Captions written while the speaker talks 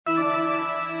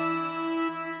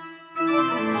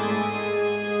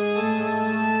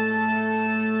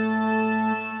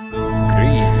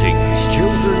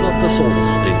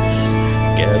solstice.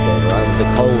 Gather round the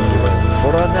cauldron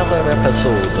for another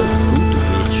episode of Good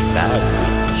Witch, Bad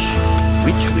Witch.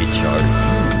 Which witch are you?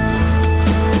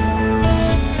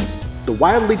 The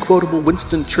wildly quotable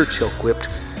Winston Churchill quipped,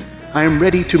 "I am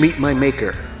ready to meet my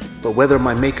maker, but whether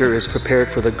my maker is prepared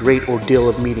for the great ordeal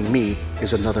of meeting me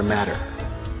is another matter."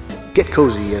 Get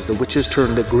cozy as the witches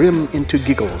turn the grim into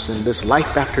giggles in this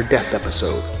Life After Death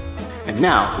episode. And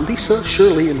now, Lisa,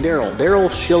 Shirley, and Daryl. Daryl,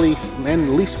 Shirley,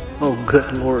 and Lisa. Oh,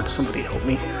 good Lord, somebody help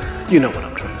me. You know what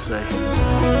I'm trying to say.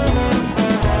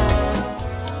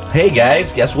 Hey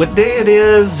guys, guess what day it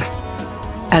is?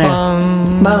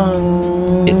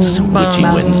 It's Witchy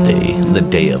Wednesday, the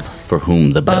day of For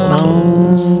Whom the Bell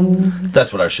Tolls.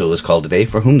 That's what our show is called today,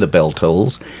 For Whom the Bell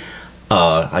Tolls.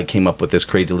 I came up with this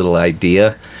crazy little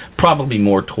idea, probably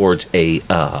more towards a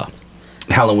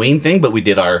Halloween thing, but we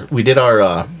did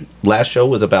our last show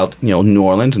was about New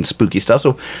Orleans and spooky stuff,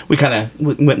 so we kind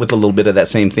of went with a little bit of that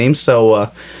same theme. So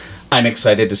I'm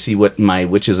excited to see what my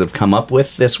witches have come up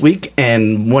with this week.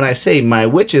 And when I say my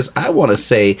witches, I want to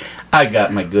say I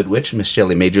got my good witch, Miss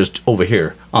Shelley Majors, over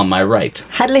here on my right.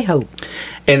 Hadley Ho.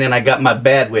 And then I got my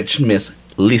bad witch, Miss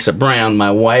Lisa Brown,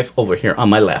 my wife, over here on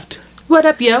my left. What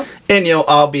up, yo? And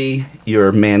I'll be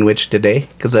your man witch today,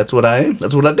 because that's what I am.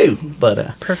 That's what I do.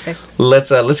 But perfect.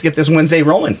 Let's get this Wednesday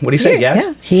rolling. What do you say, guys?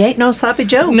 Yeah, he ain't no sloppy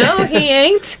Joe. No, he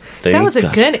ain't. Thank That was a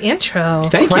God. good intro.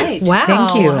 Thank you. Right. Wow.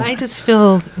 Thank you. I just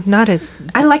feel not as.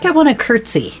 I want a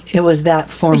curtsy. It was that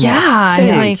formal. Yeah. I'm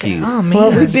Thank like, you. oh, man.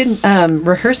 Well, we've been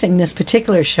rehearsing this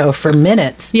particular show for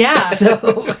minutes. Yeah.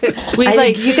 So We I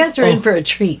like. think you guys are in for a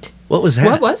treat. What was that?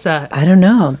 What was that? I don't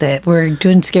know, that we're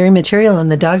doing scary material and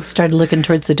the dogs started looking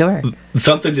towards the door.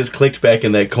 Something just clicked back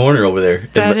in that corner over there.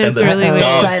 That is really weird.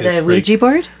 dogs By just the Ouija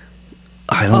board?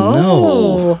 I don't know.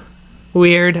 Oh.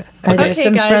 Weird. Are there Okay,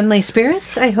 some guys. friendly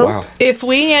spirits, I hope? Wow. If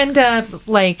we end up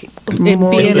like it More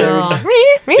being weird. all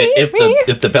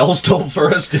If the bells toll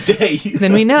for us today,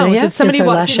 then we know. Yeah, Did somebody it's our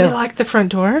walk? last Did show. we lock the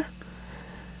front door?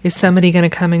 Is somebody going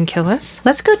to come and kill us?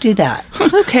 Let's go do that.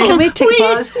 Okay. Can we take a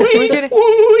pause? We're gonna, are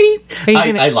you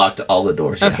gonna, I locked all the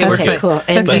doors. Okay, We're Okay, good. cool.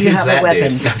 And But do you who's have that a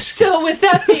weapon? dude? so with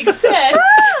that being said,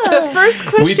 the first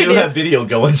We question do have is. video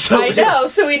going, so I know,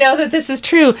 so we know that this is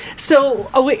true. So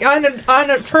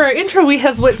for our intro, we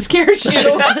have what scares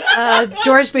you.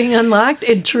 Doors being unlocked,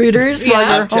 intruders while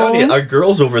Yeah. you're I'm telling you, home. our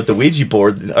girls over at the Ouija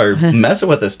board are messing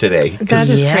with us today. 'Cause That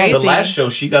is Yeah. crazy. the last show,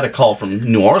 she got a call from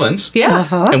New Orleans, Yeah.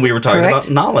 and we were talking Correct.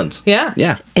 about Nolans. Yeah.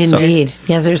 Yeah. Indeed.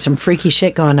 Yeah, there's some freaky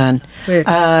shit going on. Weird.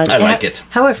 I like it.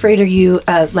 How afraid are you,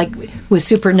 with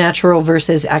supernatural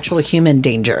versus actual human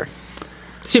danger?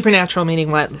 Supernatural meaning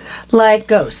what? Like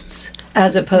ghosts,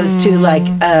 as opposed to like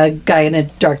a guy in a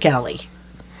dark alley.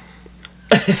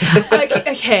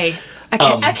 Okay. A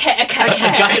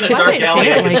guy in a dark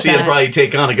alley, I can see it probably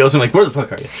take on. It goes, I'm like, where the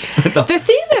fuck are you? No. The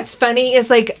thing that's funny is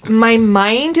like my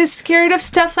mind is scared of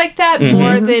stuff like that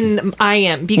more than I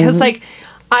am because like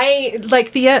I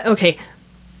like the okay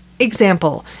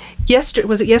example.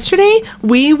 Was it yesterday?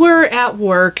 We were at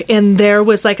work and there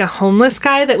was like a homeless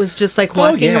guy that was just like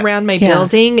walking yeah. around my Yeah.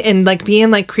 building and like being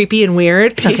like creepy and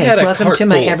weird. He Okay, had a welcome cart to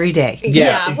my full. everyday.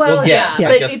 Yeah. Well, yeah, I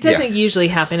but guess, it doesn't usually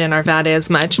happen in Arvada as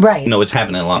much. Right. No, it's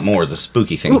happening a lot more as a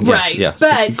spooky thing. Yeah, Right. Yeah.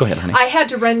 But Go ahead, honey. I had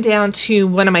to run down to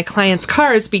one of my clients'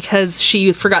 cars because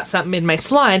she forgot something in my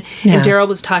salon Yeah. and Daryl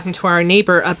was talking to our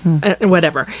neighbor up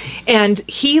whatever. And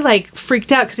he like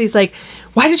freaked out because he's like,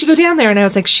 "Why did you go down there?" And I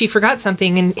was like, "She forgot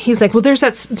something." And he's like, "Well, there's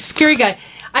that scary guy."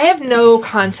 I have no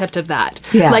concept of that.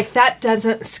 Yeah. Like that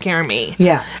doesn't scare me.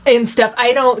 Yeah. And stuff.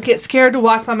 I don't get scared to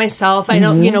walk by myself. I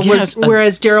don't, Yes.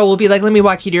 whereas Daryl will be like, "Let me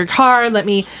walk you to your car. Let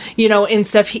me, and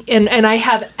stuff." And I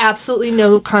have absolutely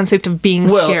no concept of being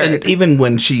Well, scared. and even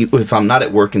when if I'm not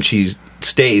at work and she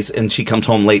stays and she comes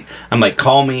home late, I'm like,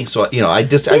 call me. So, I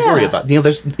worry about,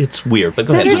 it's weird, but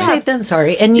go ahead. Better honey. safe than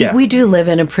sorry. And Yeah. we do live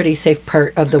in a pretty safe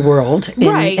part of the world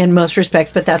Right. in most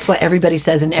respects, but that's what everybody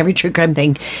says in every true crime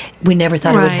thing. We never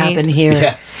thought it would Right. happen here.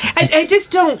 Yeah. I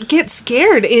just don't get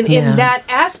scared Yeah. in that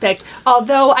aspect.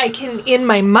 Although I can, in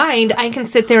my mind, I can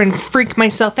sit there and freak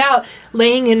myself out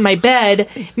laying in my bed,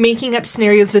 making up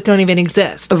scenarios that don't even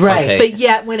exist. Right. Okay. But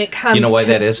yet when it comes You know why to...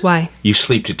 that is? Why? You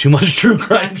sleep to too much true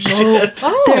crime shit.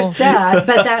 Oh. There's that,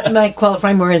 but that might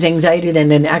qualify more as anxiety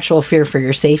than an actual fear for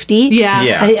your safety. Yeah.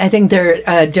 Yeah. I think there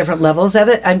are different levels of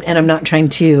it, and I'm not trying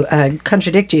to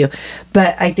contradict you,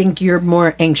 but I think you're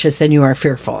more anxious than you are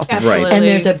fearful. Absolutely. And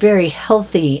there's a very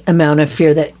healthy amount of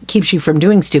fear that keeps you from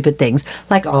doing stupid things,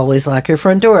 like always lock your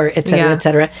front door, et cetera, Yeah. et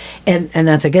cetera. And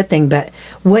that's a good thing. But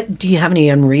do you have any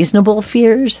unreasonable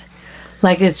fears?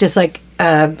 Like, it's just like,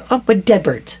 with dead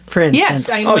birds, for instance. Yes,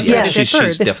 I'm Oh yeah, afraid of she's dead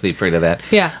birds. definitely afraid of that.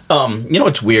 Yeah. You know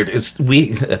what's weird is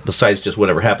we, besides just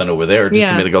whatever happened over there just Yeah.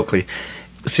 a minute ago, Clee,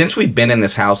 since we've been in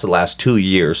this house the last 2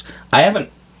 years, I haven't.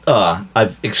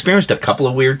 I've experienced a couple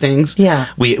of weird things. Yeah.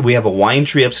 We have a wine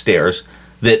tree upstairs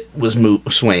that was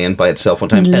swaying by itself one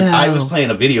time, and I was No. playing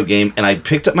a video game, and I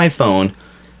picked up my phone,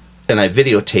 and I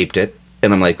videotaped it,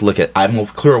 and I'm like, look at I'm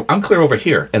clear over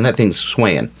here, and that thing's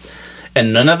swaying.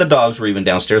 And none of the dogs were even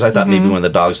downstairs. I thought maybe one of the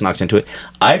dogs knocked into it.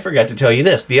 I forgot to tell you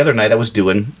this. The other night I was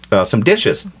doing some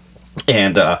dishes,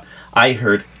 and I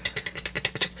heard.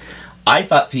 I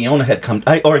thought Fiona had come.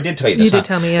 I did tell you this. You did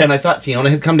tell me, yeah. And I thought Fiona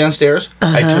had come downstairs.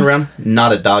 I turned around,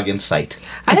 not a dog in sight.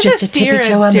 I have Just a a tippy fear of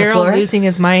toe on the Daryl floor? losing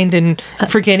his mind and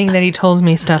forgetting that he told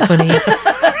me stuff when he.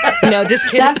 No, just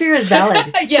kidding. That fear is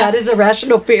valid. Yeah. That is a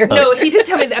rational fear. No, he did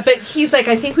tell me that, but he's like,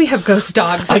 I think we have ghost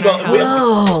dogs. I In go. our We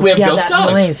house. have, we have yeah, ghost that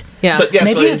dogs. noise. Yeah. But yeah,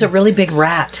 Maybe so it's a really big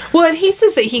rat. Well, and he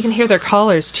says that he can hear their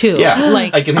collars too. Yeah,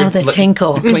 like I can hear the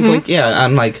tinkle. clink, clink. Yeah,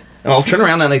 I'm like, I'll turn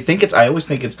around and I always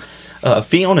think it's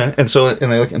Fiona, and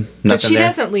I look and nothing but she there.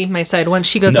 doesn't leave my side once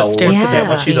she goes No, upstairs. Yeah. to bed.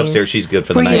 once she's upstairs, she's good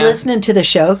for Were the you night. listening to the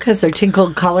show because their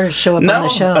tinkled collars show up No, on the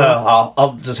show?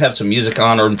 I'll just have some music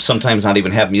on, or sometimes not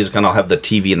even have music on. I'll have the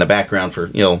TV in the background for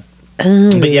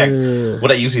But yeah, what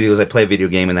I usually do is I play a video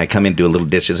game and I come in, do a little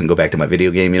dishes, and go back to my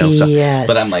video game. So, Yes.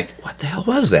 But I'm like, what the hell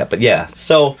was that? But yeah,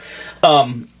 so.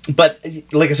 But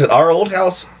like I said, our old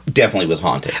house definitely was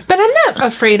haunted. But I'm not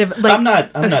afraid of like I'm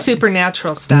not-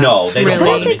 supernatural stuff. No, they don't really.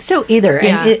 I don't think so either.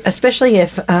 Yeah. And especially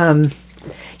if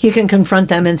you can confront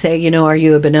them and say, are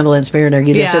you a benevolent spirit? Are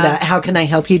you this or Yeah. that? How can I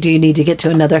help you? Do you need to get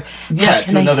to another? Yeah, how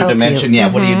can to I another help dimension. You?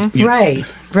 Yeah, what do you?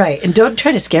 Right. And don't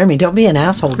try to scare me. Don't be an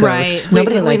asshole ghost. Right.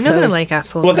 Nobody likes nobody those. like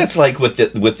assholes. Well, that's like with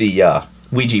the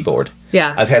Ouija board.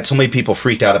 Yeah. I've had so many people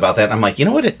freaked out about that. And I'm like, you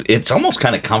know what? It's almost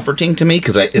kind of comforting to me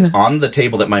because it's on the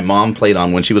table that my mom played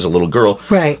on when she was a little girl.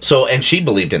 Right. So, and she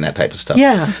believed in that type of stuff.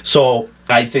 Yeah. So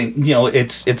I think,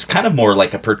 it's kind of more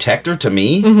like a protector to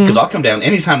me because I'll come down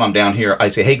anytime I'm down here. I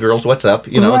say, hey girls, what's up?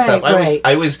 And stuff. Right.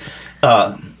 I always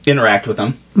interact with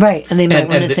them. Right. And they might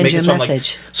want to it send makes you it a sound like-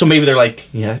 message. so maybe they're like,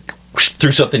 yeah,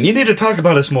 through something. You need to talk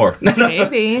about us more.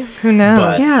 Maybe. Who knows?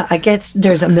 But- Yeah, I guess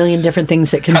there's a million different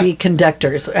things that can be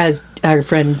conductors, as our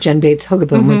friend Jen Bates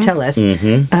Hogaboom would tell us.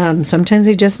 Sometimes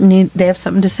they have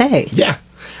something to say. Yeah.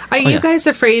 Are you yeah. guys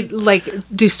afraid? Like,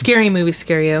 do scary movies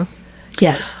scare you?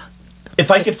 Yes. If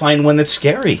I could find one that's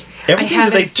scary. Everything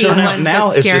haven't that they seen turn out one now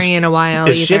that's is scary just, in a while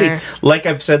is either. shitty. Like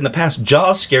I've said in the past,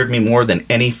 Jaws scared me more than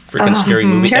any freaking scary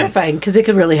movie. And- Terrifying, because it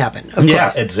could really happen, of yeah,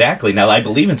 course. exactly. Now I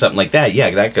believe in something like that. Yeah,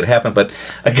 that could happen. But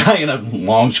a guy in a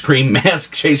long screen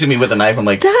mask chasing me with a knife, I'm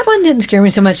like, That one didn't scare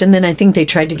me so much, and then I think they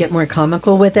tried to get more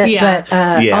comical with it. Yeah.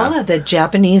 But Yeah. all of the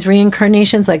Japanese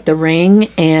reincarnations, like The Ring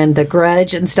and The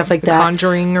Grudge and stuff like that.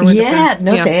 Conjuring or whatever. Yeah,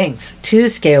 no Yeah. thanks. Too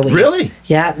scary. Really?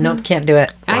 Yeah, nope, can't do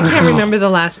it. I can't remember the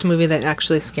last movie that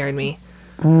actually scared me.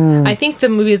 I think the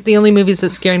only movies that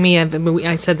scared me,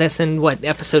 I said this in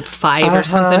episode 5 or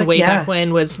something way yeah. back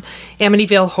when, was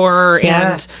Amityville Horror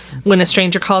Yeah. and When a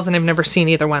Stranger Calls, and I've never seen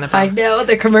either one of them. I know,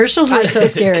 the commercials were so The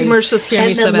scary. commercials scare and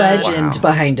me the so bad. legend Wow.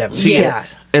 behind them. See,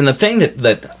 Yes. And the thing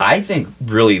that I think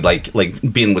really like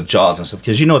being with Jaws and stuff,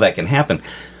 because that can happen.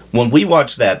 When we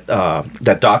watched that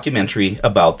documentary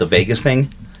about the Vegas thing,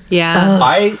 Yeah.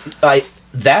 I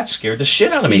that scared the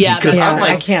shit out of me Yeah, because yeah, I'm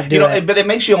like, I can't do it. But it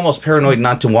makes you almost paranoid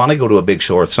not to want to go to a big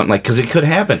show or something like because it could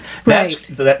happen. Right.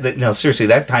 No, seriously,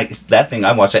 that thing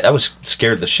I watched, that was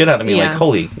scared the shit out of me. Yeah. Like,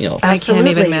 holy, I can't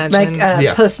even imagine. Like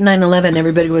Yeah. post 9/11,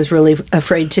 everybody was really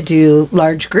afraid to do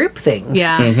large group things.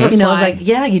 Yeah. Mm-hmm. Or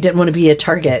fly. you didn't want to be a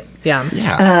target. yeah.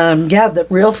 yeah, The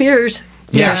real fears.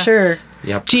 Yeah. For sure.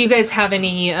 yep. Do you guys have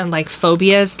any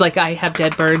phobias? Like I have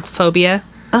dead bird phobia.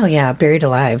 Oh yeah, buried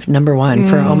alive, number one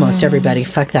for almost everybody.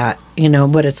 Fuck that.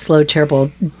 What a slow,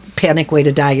 terrible, panic way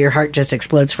to die. Your heart just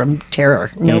explodes from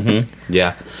terror. Nope.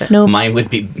 Yeah. Nope. Mine would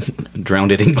be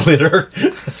drowned in glitter.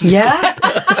 Yeah.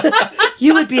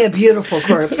 You would be a beautiful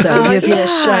corpse, though. You'd be a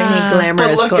shiny, But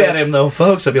glamorous look corpse. at him, though,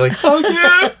 folks. I'd be like, oh,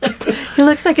 yeah. He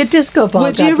looks like a disco ball.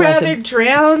 Would you God bless rather him.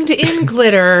 drowned in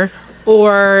glitter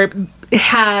or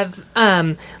have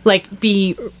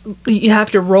be you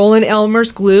have to roll in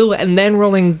Elmer's glue and then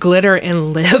roll in glitter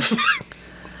and live?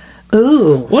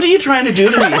 Ooh. What are you trying to do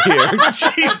to me here?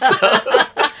 Jesus.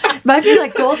 Might be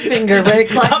like Goldfinger, where he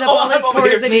climbs up all his I'm over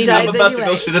pores here. and he dies I'm about to anyway.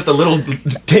 go sit at the little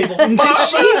table.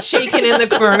 Just he's shaking in the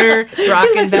corner, He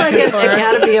rocking looks back like and an forth.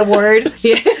 Academy Award.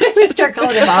 Yeah. We start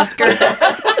calling him Oscar.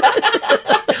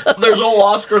 There's old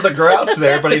Oscar the Grouch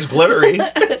there, but he's glittery.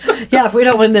 Yeah, if we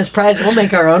don't win this prize, we'll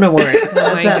make our own award.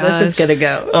 That's how this is gosh. going to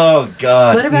go. Oh,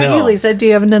 God. What about no. you, Lisa? Do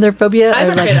you have another phobia? I'm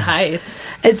Or, afraid of heights.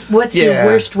 what's your Yeah.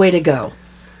 worst way to go?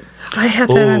 I have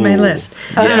that on my Ooh. list.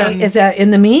 Okay, is that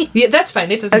in the meat? Yeah, that's fine.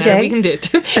 It doesn't Okay. matter. We can do it.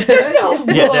 There's no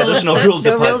rules. Yeah, there's no rules to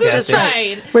No rules, just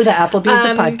podcasting. Fine. We're the Applebee's of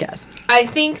Um, podcast. I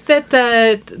think that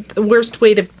the worst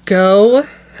way to go,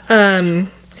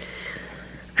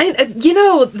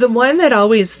 the one that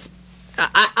always,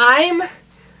 I'm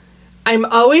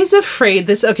always afraid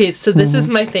this. Okay, so this is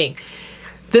my thing.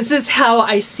 This is how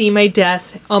I see my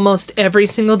death almost every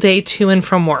single day to and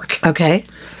from work. Okay.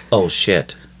 Oh,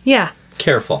 shit. Yeah.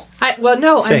 Careful. I'm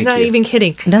Thank not you. even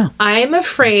kidding. No. I'm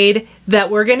afraid that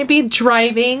we're going to be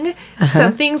driving.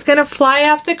 Something's going to fly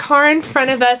off the car in front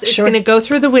of us. It's Sure. going to go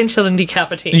through the windshield and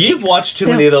decapitate. You've watched too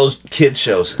many of those kid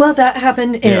shows. Well, that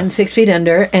happened in Yeah. 6 Feet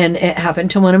Under, and it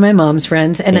happened to one of my mom's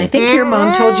friends. And I think your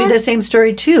mom told you the same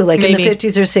story too. Like in Maybe. the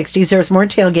 50s or 60s, there was more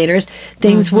tailgaters.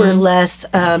 Things were less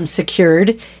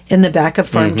secured in the back of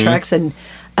farm trucks and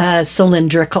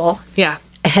cylindrical. Yeah.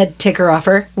 Head ticker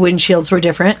offer. Windshields were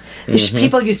different.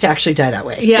 People used to actually die that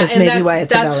way. Yeah, That's and maybe why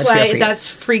it's a that's valid fear why for you. that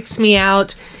freaks me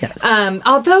out. Yes.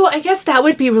 Although I guess that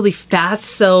would be really fast,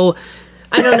 so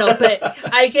I don't know, but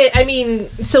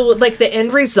so like the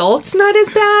end result's not as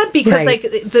bad because Right.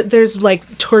 like there's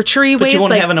like tortury But ways. you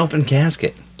won't like have an open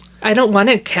casket. I don't want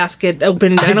a casket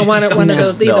open. I don't want one of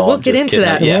those either. No, We'll I'm get just into kidding.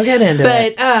 that. Yeah. We'll get into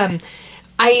it. But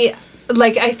I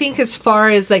think as far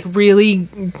as like really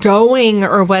going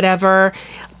or whatever,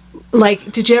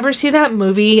 like did you ever see that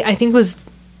movie? I think it was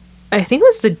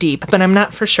The Deep, but I'm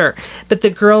not for sure. But the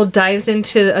girl dives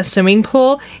into a swimming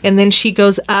pool and then she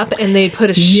goes up and they put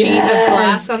a sheet of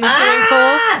glass on the swimming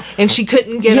pool and she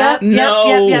couldn't get up.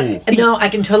 No. No, I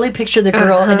can totally picture the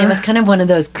girl, and it was kind of one of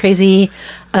those crazy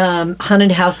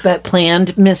haunted house but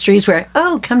planned mysteries where,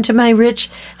 oh, come to my rich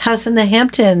house in the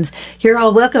Hamptons. You're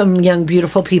all welcome, young,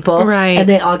 beautiful people. Right. And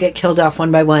they all get killed off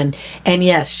one by one. And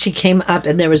yes, she came up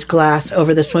and there was glass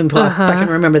over the swimming pool. If I can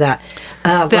remember that.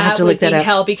 We'll have That to would look that be up.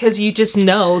 hell because you just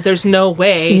know there's no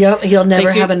way. You'll never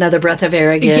Like, you- have another breath of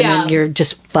air again, Yeah. and you're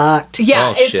just fucked. Yeah,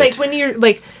 Oh, it's shit. like when you're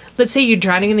like, let's say you're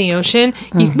drowning in the ocean,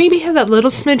 you maybe have that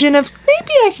little smidgen of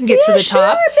maybe I can get to Yeah, the sure,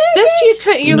 top. maybe. This you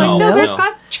could. You're No, like, no, there's no.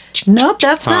 not. Nope,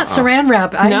 that's not saran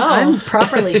wrap. No. I'm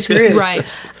properly screwed. Right.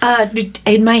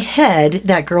 In my head,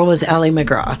 that girl was Ally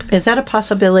McGraw. Is that a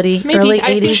possibility? Maybe Early I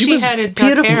think 80s? she had a dark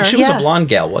beautiful. hair. She was Yeah. a blonde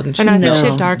gal, wasn't she? And I think No. she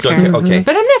had dark Dark hair. hair, okay.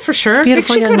 But I'm not for sure.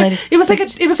 Beautiful Like, she young coulda- lady. It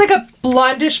was like a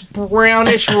blondish,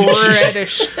 brownish,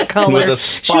 reddish color. With a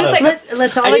She spot was of- like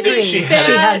Let's all I think agree. she She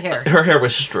had- had hair. Her hair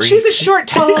was straight. she was a short,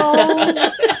 tall,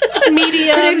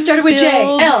 medium. Her name started with J.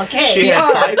 build. L. K. She had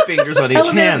R. 5 fingers on each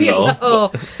hand, though.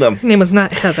 Oh, No. her name was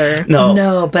not Heather. No.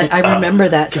 No, but I remember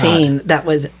that scene. That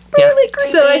was Yeah. really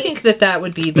creepy. So I think that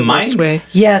would be the Mine- worst way.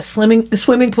 Yes,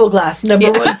 swimming pool glass,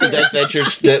 number one.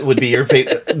 That would be your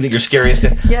your scariest.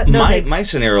 Yeah, no my thanks. my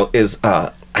scenario is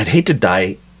I'd hate to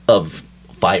die of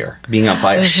fire, being on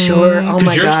fire. Sure. Oh Because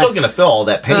my you're God. still gonna feel all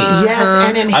that pain. Yes,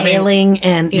 and inhaling,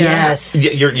 and yes.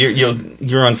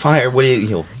 You're on fire. What do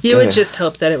you? You would just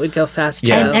hope that it would go fast.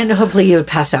 Yeah. too. And hopefully you would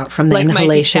pass out from the like my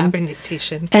inhalation.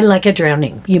 decapitation. And like a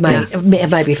drowning, you might it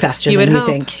might be faster You than would you hope.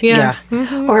 think. Yeah.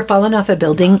 Or falling off a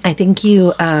building. I think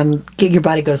you your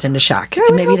body goes into shock, would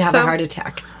and maybe you'd hope have so. a heart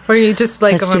attack. Or you just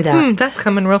like, Let's going, do that. that's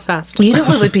coming real fast. You know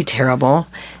what would be terrible?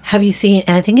 Have you seen?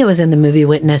 And I think it was in the movie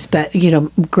Witness, but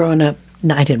growing up.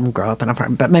 No, I didn't grow up on a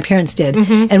farm, but my parents did,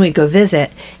 and we'd go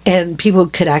visit, and people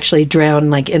could actually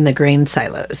drown like in the grain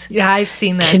silos. Yeah, I've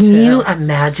seen that Can too. you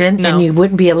imagine? No. And you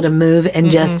wouldn't be able to move and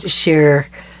just sheer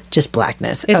just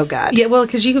blackness. Oh It's- God! Yeah, well,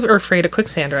 because you are afraid of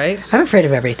quicksand, right? I'm afraid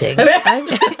of everything.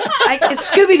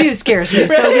 Scooby Doo scares me.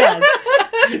 So yes,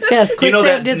 yes, quicksand You know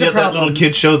that, is a that problem. little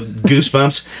kid show,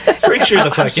 Goosebumps? Freaks you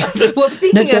the fuck out. Well,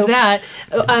 speaking No, of that,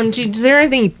 is there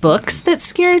any books that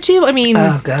scared you? I mean,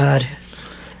 Oh God!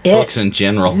 Books in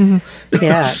general.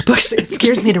 Yeah, books. It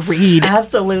scares me to read.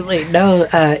 absolutely. No,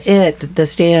 The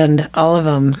Stand, all of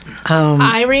them.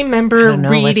 I remember don't know,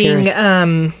 what's reading.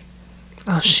 yours?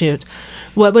 Oh shoot,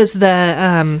 what was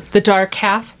the Dark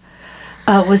Half?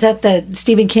 Was that the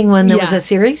Stephen King one that was Yeah. a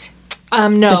series? No,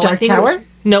 The Dark I think Tower?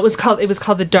 It was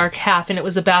called The Dark Half, and it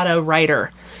was about a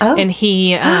writer. Oh. and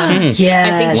he, Yes.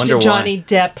 I think Wonder why. Johnny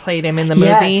Depp played him in the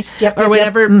Yes. movie Yep, or yep,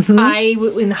 whatever.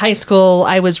 yep. In high school,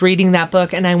 I was reading that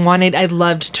book, and I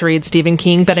loved to read Stephen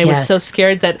King, but I was Yes. so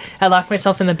scared that I locked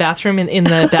myself in the bathroom in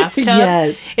the bathtub.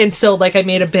 Yes. And so, like, I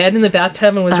made a bed in the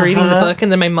bathtub and was reading the book,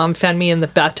 and then my mom found me in the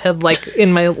bathtub, like,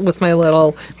 with my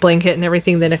little blanket and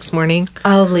everything the next morning.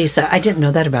 Oh, Lisa, I didn't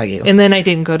know that about you. And then I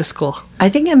didn't go to school. I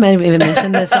think I might have even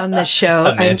mentioned this on the show.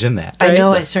 Imagine that. I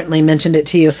know Right? I certainly mentioned it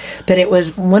to you, but it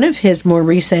was one of his more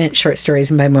recent short stories,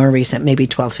 and by more recent, maybe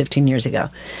 12, 15 years ago.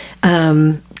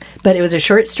 But it was a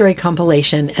short story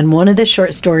compilation, and one of the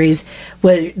short stories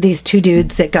was these two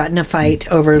dudes that got in a fight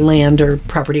over land or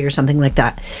property or something like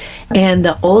that. And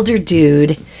the older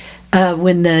dude,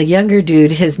 when the younger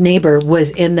dude, his neighbor, was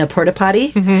in the porta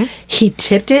potty, he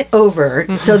tipped it over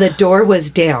so the door was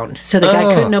down. So the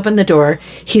guy couldn't open the door.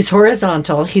 He's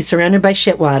horizontal. He's surrounded by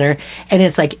shit water, and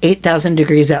it's like 8,000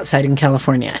 degrees outside in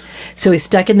California. So he's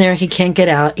stuck in there. He can't get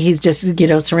out. He's just,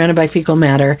 surrounded by fecal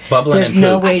matter. Bubbling There's in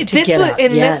no poop. way to This get was, out.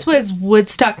 and Yeah. this was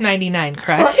Woodstock 99,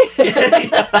 correct?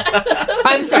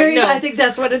 I'm sorry, no. I think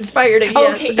that's what inspired it.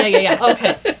 Yes. Okay, yeah.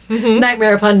 Okay.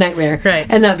 Nightmare upon nightmare, Right.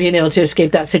 And not being able to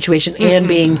escape that situation, and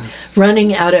being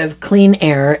running out of clean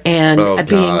air, and Oh,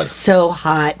 being God. so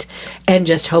hot, and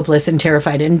just hopeless and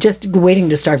terrified, and just waiting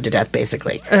to starve to death,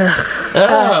 basically.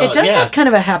 It does have kind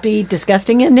of a happy,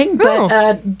 disgusting ending, but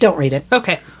Oh. Don't read it.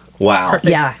 Okay. Wow.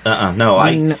 Yeah. No,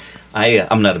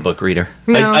 I'm not a book reader.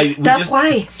 No. That's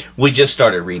why. We just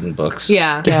started reading books.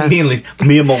 Yeah. Me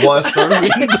and my wife started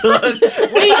reading books.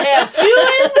 We have two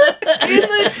in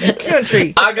the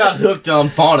country. I got hooked on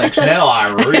phonics. Now I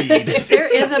read. There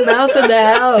is a mouse in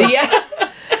the house. Yeah.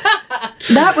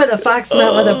 Not with a fox,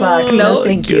 not with a box. No, No.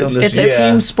 thank you. Goodness, It's a yeah.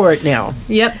 team sport now.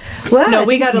 Yep. Well, No, I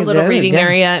we think got a you little did, reading yeah.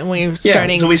 area, and we're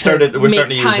starting so we're to starting to make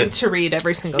use time it. to read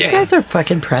every single Yeah. day. You guys are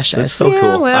fucking precious. It's so Yeah,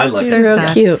 cool. well, I like there's it. They're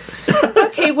that. real cute.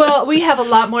 Okay, well, we have a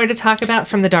lot more to talk about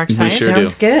from the dark side. sure do.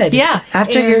 Sounds good. Yeah,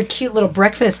 After and- your cute little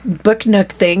breakfast book nook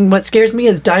thing, what scares me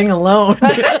is dying alone.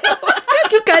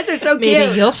 You guys are so Maybe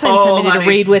cute. you'll find somebody honey, to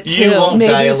read with too. You won't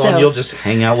Maybe die alone. so. You'll just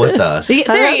hang out with us. There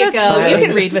you that's go. You fine.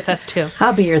 can read with us too.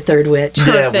 I'll be your third witch. Yeah,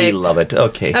 we Perfect. love it.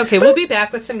 Okay. Okay, we'll be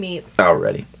back with some meat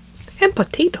Alrighty. and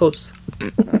potatoes.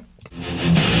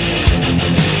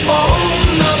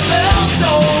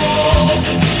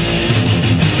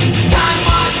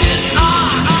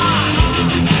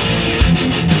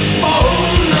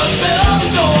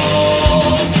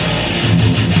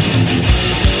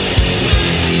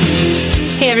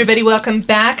 Hey everybody, welcome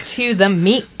back to the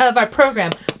meat of our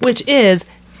program, which is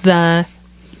the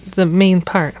main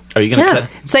part. Are you gonna Yeah. cut?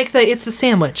 It's like it's the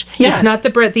sandwich. Yeah. It's not the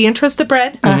bread. The intro's the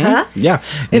bread. Uh-huh. Yeah.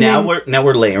 And now then-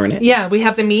 we're layering it. Yeah, we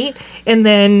have the meat, and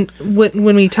then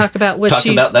when we talk about what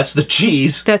Talking about that's the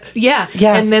cheese that's Yeah.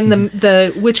 and then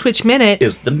the which minute.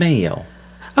 is the mayo.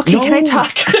 Okay, can I No.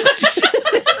 talk?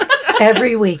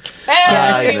 Every week.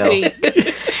 I know.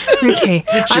 Okay,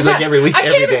 She's like every week, I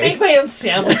can't every even day. make my own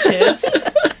sandwiches.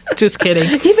 Just kidding.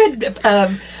 Even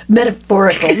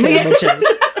metaphorical sandwiches.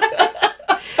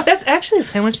 That's actually a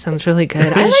sandwich sounds really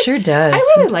good. It sure does.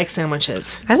 I really like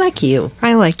sandwiches. I like you.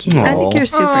 I like you. I think you're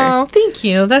super. Oh, thank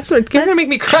you. That's what you're gonna make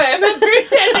me cry. I'm very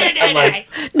tender.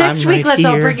 Next I'm week, right let's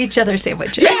all here. bring each other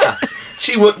sandwiches. Yeah.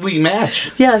 See what we match.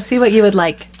 Yeah, see what you would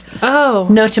like. Oh,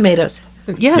 No tomatoes.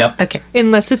 yeah. Yep. Okay.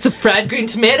 Unless it's a fried green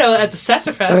tomato at the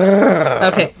sassafras.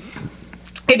 Okay.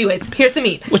 Anyways, here's the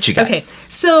meat. What you got? Okay,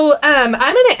 so I'm going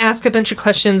to ask a bunch of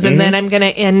questions, and then I'm going to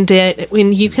end it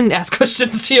when you can ask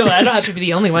questions too. I don't have to be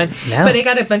the only one, No. but I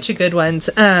got a bunch of good ones.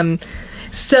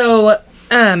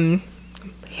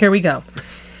 Here we go.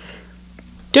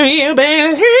 Do you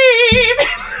believe?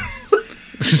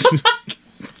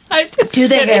 I'm just Do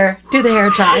the kidding. hair. Do the hair,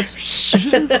 Charles.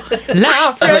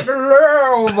 Laugh and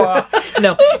love.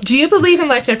 No. Do you believe in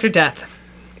life after death?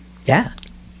 Yeah.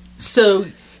 So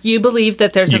you believe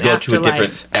that there's You an go to a afterlife?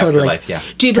 different Totally. afterlife. Yeah.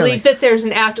 Do you Totally. believe that there's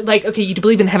an after? Like, okay, you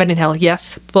believe in heaven and hell?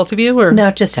 Yes, both of you, or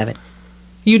No, just have it.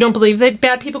 you don't believe that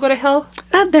bad people go to hell?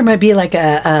 There might be like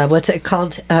a what's it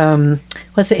called?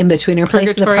 What's the in-betweener place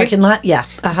in the Purgatory? parking lot? Yeah.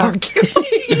 Uh-huh.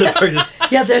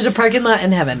 Yeah, there's a parking lot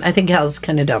in heaven. I think hell's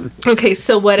kind of dumb. Okay,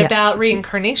 so what Yeah. about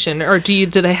reincarnation? Or do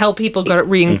the hell people go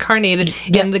reincarnated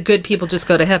and the good people just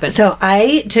go to heaven? So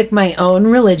I took my own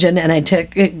religion and I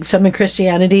took some of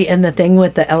Christianity and the thing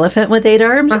with the elephant with 8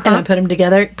 arms and I put them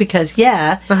together because,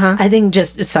 I think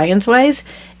just science-wise,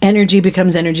 energy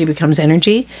becomes energy becomes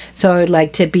energy. So I would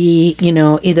like to be,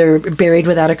 either buried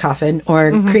without a coffin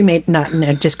or cremate,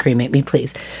 just cremate me,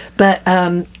 please. But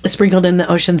sprinkled in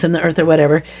the oceans and the earth or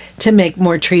whatever to make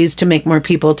more trees, to make more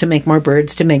people, to make more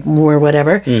birds, to make more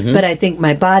whatever. But I think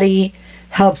my body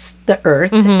helps the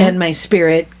earth, and my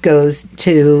spirit goes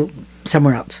to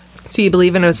somewhere else. So you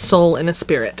believe in a soul and a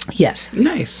spirit. Yes.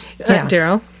 Nice. Yeah.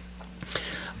 Daryl?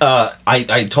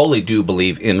 I totally do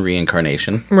believe in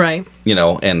reincarnation. Right. You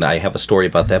know, and I have a story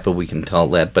about that, but we can tell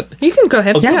that. But You can go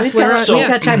ahead. Okay. Yeah, we've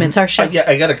got time. It's our show. yeah,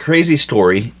 I got a crazy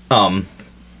story.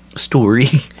 Story.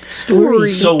 Story.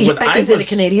 So when I Is it a was-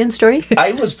 Canadian story?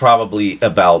 I was probably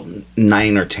about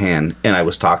 9 or 10, and I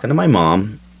was talking to my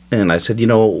mom, and I said, you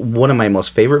know, one of my most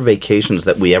favorite vacations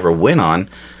that we ever went on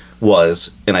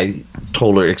was, and I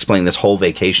told her, explained this whole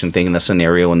vacation thing and the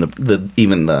scenario and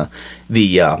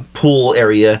the pool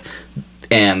area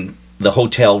and the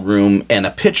hotel room and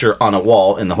a picture on a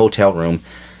wall in the hotel room.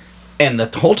 And the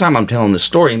whole time I'm telling this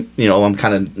story, you know, I'm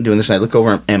kind of doing this, and I look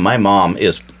over, and my mom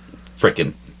is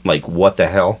freaking like, what the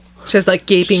hell? She has like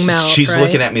gaping mouth. She's right?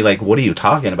 looking at me like, what are you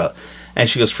talking about? And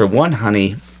she goes, for one,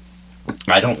 honey,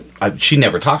 she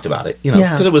never talked about it, you know,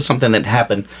 Yeah. because it was something that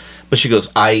happened. But she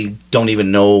goes, I don't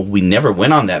even know, we never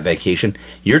went on that vacation.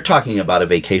 You're talking about a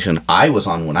vacation I was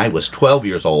on when I was 12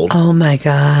 years old. Oh my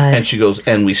God. And she goes,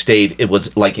 and we stayed, it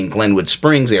was like in Glenwood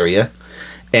Springs area.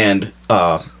 And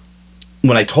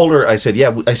when I told her, I said,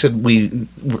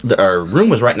 our room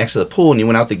was right next to the pool, and you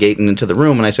went out the gate and into the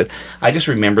room. And I said, I just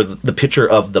remember the picture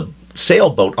of the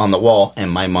sailboat on the wall.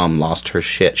 And my mom lost her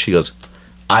shit. She goes,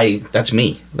 that's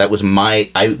me. That was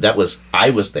I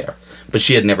was there. But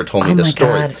she had never told me the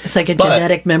story. God. It's like a But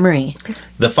genetic memory.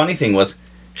 the funny thing was,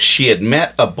 she had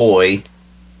met a boy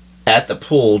at the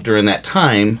pool during that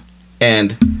time,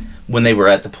 and when they were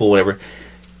at the pool, whatever,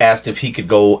 asked if he could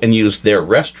go and use their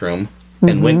restroom,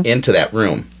 and went into that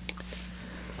room.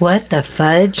 What the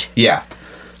fudge? Yeah.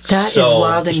 That is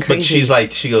wild and But crazy.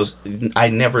 she goes, I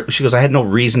had no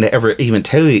reason to ever even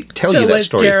tell you that So was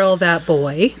story. Daryl that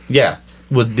boy Yeah.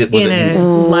 Was in it, a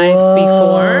life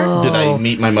before? did I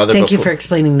meet my mother Thank you before? for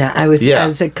explaining that. I was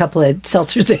a couple of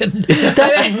seltzers in.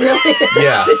 That's really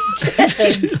Yeah.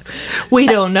 intense. We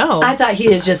don't know. I thought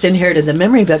he had just inherited the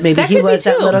memory, but maybe That he could be was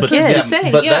that too. little But kid. to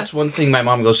say, but yeah. that's one thing my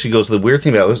mom goes, she goes, the weird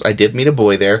thing about it was I did meet a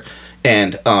boy there,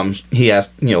 and he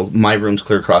asked, you know, my room's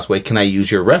clear across the way, can I use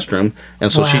your restroom?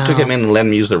 And so she took Wow. him in and let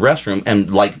him use the restroom,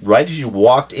 and like right as you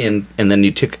walked in, and then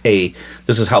you took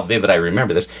this is how vivid I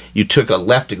remember this, you took a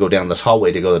left to go down this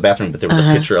hallway to go to the bathroom, but there was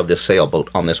a picture of this sailboat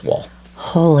on this wall.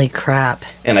 Holy crap.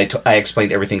 And I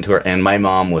explained everything to her, and my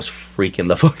mom was freaking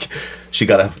the fuck. She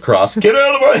got across, get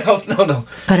out of my house. No.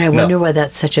 But I No. wonder why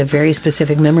that's such a very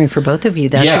specific memory for both of you.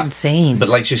 That's insane. But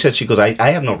like she said, she goes, I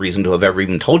have no reason to have ever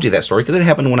even told you that story because it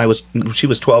happened when she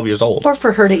was 12 years old. or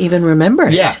for her to even remember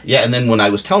it. Yeah. And then when I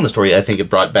was telling the story, I think it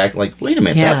brought back like, wait a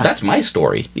minute, Yeah. that's my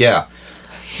story. Yeah.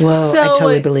 Whoa, So- I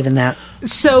totally believe in that.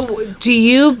 So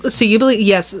you believe?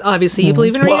 Yes, obviously you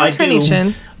believe in Well, I do.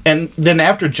 reincarnation. And then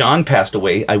after John passed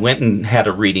away, I went and had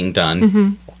a reading done, Mm-hmm.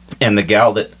 and the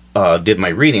gal that did my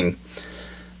reading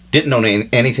didn't know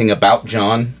anything about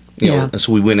John. You know, Yeah. and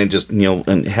so we went and just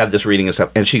and had this reading and stuff.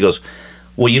 And she goes,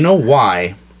 "Well, you know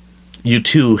why you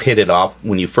two hit it off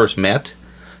when you first met?"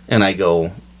 And I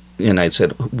go, and I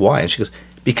said, "Why?" And she goes,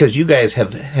 "Because you guys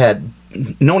have had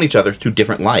known each other through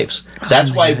different lives.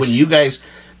 That's why when you guys."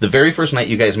 The very first night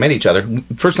you guys met each other,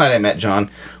 first night I met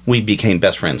John, we became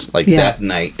best friends that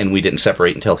night, and we didn't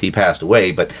separate until he passed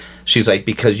away. But she's like,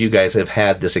 because you guys have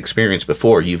had this experience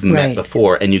before, you've met Right.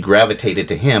 before, and you gravitated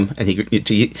to him,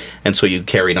 and so you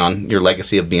carried on your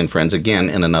legacy of being friends again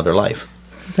in another life.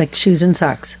 It's like shoes and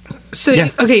socks. So Yeah.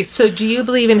 okay, so do you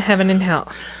believe in heaven and hell?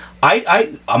 I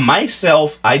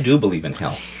myself, I do believe in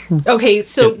hell. Okay,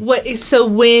 so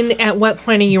at what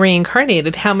point are you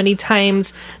reincarnated? How many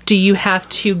times do you have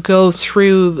to go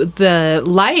through the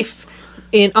life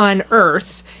on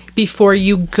earth before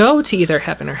you go to either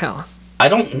heaven or hell?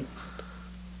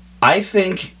 I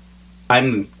think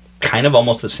I'm kind of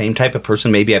almost the same type of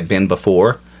person maybe I've been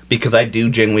before, because I do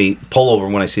genuinely pull over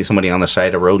when I see somebody on the side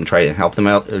of the road and try to help them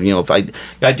out. You know, if I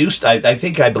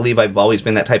believe I've always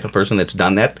been that type of person that's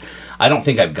done that. I don't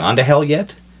think I've gone to hell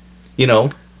yet. You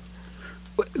know,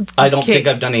 I don't Okay. think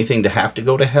I've done anything to have to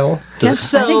go to hell. Yes,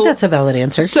 So- I think that's a valid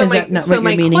answer. So Is my that not so what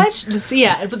my you're meaning? question so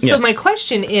Yeah. my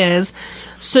question is,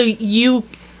 so you're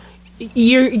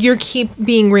keep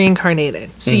being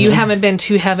reincarnated. So you haven't been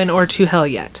to heaven or to hell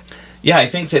yet. Yeah, I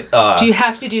think that. Do you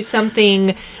have to do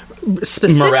something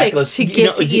specific Miraculous- to you get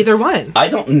know, to you- either one? I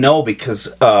don't know, because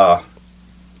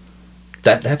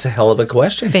that's a hell of a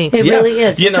question. Thanks. It Yeah, really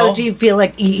is. you So know. do you feel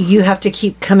like you have to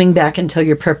keep coming back until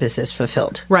your purpose is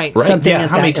fulfilled? Right. Right. Something Yeah.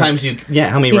 of How many that times how many Yeah,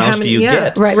 rounds how many- do you yeah.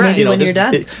 get? Right, maybe when you're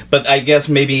done. But I guess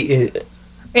maybe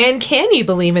And can you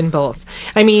believe in both?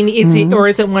 I mean, or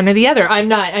is it one or the other? I'm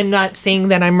not saying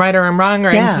that I'm right or I'm wrong,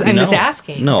 or Yeah. I'm just No.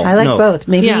 asking. No, I like no. both.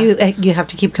 Maybe Yeah. you have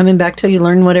to keep coming back till you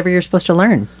learn whatever you're supposed to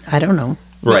learn. I don't know.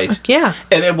 Right. Yeah.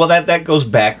 And then, well, that goes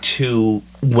back to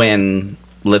when,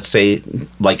 let's say,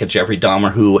 like a Jeffrey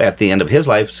Dahmer, who at the end of his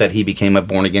life said he became a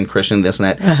born again Christian, this and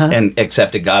that, and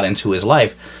accepted God into his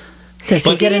life. Does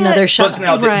he But- get another shot? But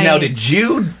now, Right. now, did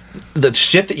you, the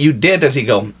shit that you did? Does he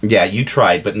go? Yeah, you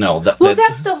tried, but no. Well,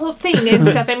 that's the whole thing and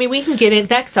stuff. I mean, we can get in.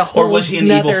 That's a whole. Or was he an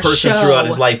evil nother person show. throughout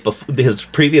his life, his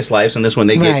previous lives, and this one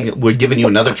Right. we're giving you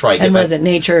another try? And was it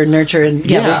nature and nurture? And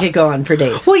Yeah. we could go on for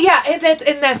days. Well, yeah, and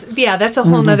that's a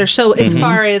whole nother show. As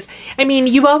far as, I mean,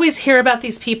 you always hear about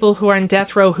these people who are on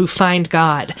death row who find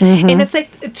God, and it's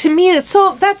like, to me,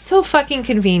 that's so fucking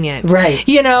convenient, Right.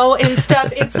 You know, and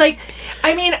stuff. It's like,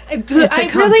 I mean, It's a I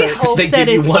really comfort. hope They that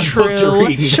give you it's one true. book to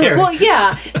read and there. Well,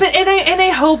 yeah, but and I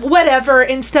hope whatever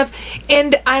and stuff,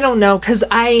 and I don't know because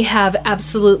I have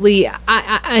absolutely,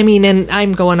 I mean, and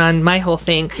I'm going on my whole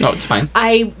thing. No, it's fine.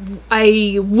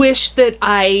 I wish that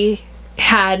I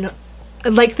had,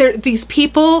 like, these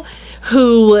people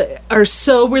who are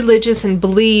so religious and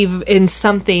believe in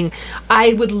something.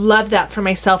 I would love that for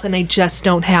myself, and I just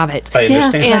don't have it. I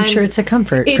understand. I'm And sure it's a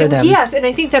comfort for them. Yes, and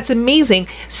I think that's amazing.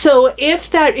 So if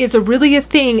that is really a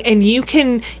thing, and you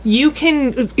can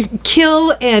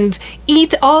kill and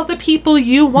eat all the people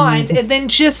you want, Mm-hmm. and then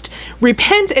just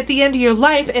repent at the end of your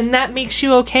life, and that makes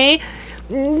you okay.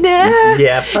 Nah,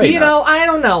 Yeah, probably you not. know, I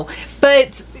don't know,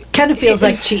 but Kind of feels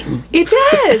like cheating. it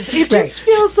does. It just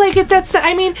feels like it. That's the.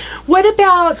 I mean, what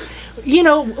about?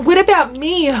 What about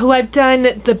me, who I've done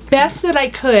the best that I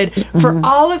could for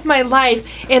all of my life,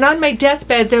 and on my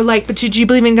deathbed, they're like, "But did you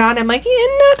believe in God?" I'm like,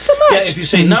 "Yeah, not so much." Yeah, if you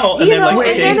say no, and You they're know, like, where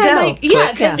and okay. then you I'm go. like, yeah,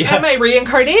 Click. then Yeah. am I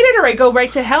reincarnated or I go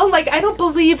right to hell? Like, I don't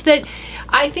believe that.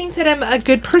 I think that I'm a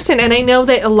good person, and I know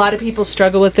that a lot of people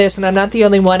struggle with this, and I'm not the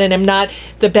only one, and I'm not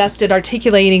the best at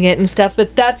articulating it and stuff.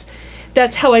 But that's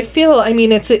how I feel. I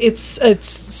mean, it's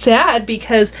sad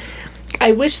because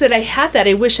I wish that I had that.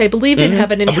 I wish I believed in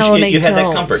heaven and I wish hell, and I you had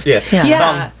don't. that comfort. Yeah. Yeah.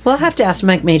 Yeah. We'll have to ask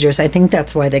Mike Majors. I think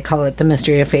that's why they call it the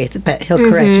mystery of faith, but he'll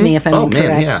correct me if I'm Oh, man,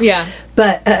 incorrect. yeah. Yeah.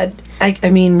 But I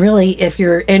mean, really, if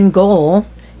your end goal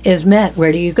is met,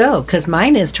 where do you go? Because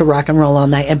mine is to rock and roll all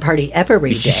night and party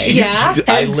every day. Yeah.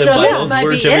 I And live so by this those might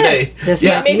words be every it. day. This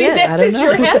Yeah. might be Maybe it. I this don't is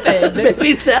your know. heaven.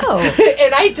 Maybe so.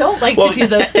 And I don't like Well, to do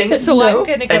those things, so I'm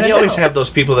going to go And to you always hell. have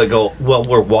those people that go, "Well,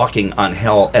 we're walking on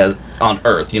hell as on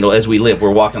earth. As we live,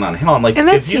 we're walking on hell." I'm like, And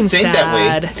that if you seems think that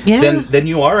sad. way, Yeah. then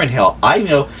you are in hell. I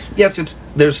know. Yes,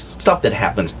 there's stuff that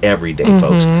happens every day,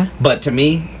 folks. But to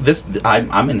me, I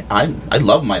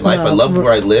love my life. I Well, love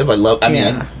where I live. I love. I mean,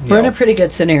 Yeah. We're in a pretty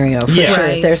good scenario for Yeah. sure.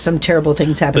 Right. There's some terrible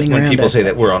things But happening when around people us. say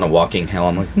that we're on a walking hell,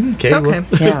 I'm like, okay, Okay.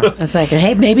 Yeah, it's like,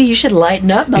 hey, maybe you should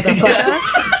lighten up,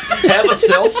 motherfucker. have a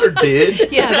seltzer, dude.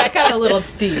 Yeah, that got a little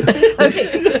deep.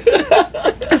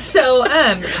 Okay. So,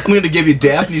 I'm going to give you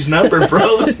Daphne's number,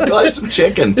 bro. Go have some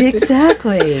chicken.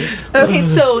 Exactly. okay,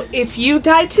 so if you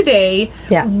died today,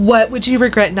 Yeah. what would you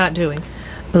regret not doing?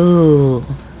 Ooh.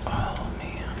 Oh,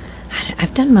 man.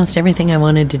 I've done most everything I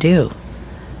wanted to do.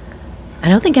 I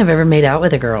don't think I've ever made out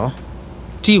with a girl.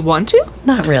 Do you want to?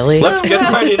 Not really. Let's get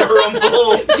ready to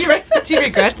rumble. Do you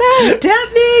regret that?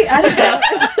 Daphne! I don't know.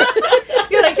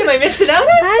 You're like, am I missing out on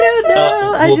I don't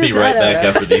know. I We'll be just- right I don't back know.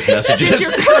 after these Did messages.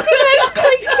 your coconuts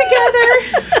clink together?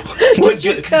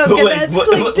 coconuts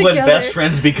click when together? best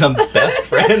friends become best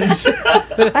friends.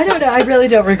 I don't know. I really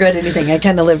don't regret anything. I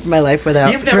kind of lived my life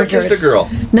without You've never regrets. kissed a girl.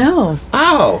 No.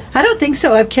 Oh. I don't think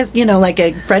so. I've kissed, like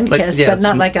a friend kiss, yeah, but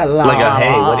not like a la. Like a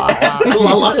hey.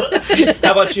 La, la.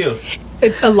 How about you?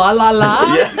 La la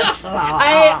la. Yes.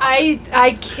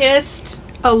 I kissed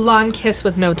a long kiss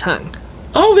with no tongue.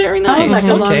 Oh, very Oh, nice. like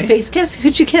a long Okay. face kiss?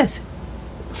 Who'd you kiss?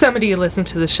 Somebody who listened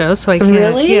to the show, so I can't.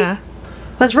 Really? Yeah.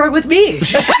 What's wrong with me?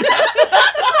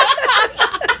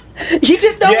 You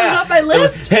didn't know it was on my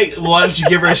list? Hey, why don't you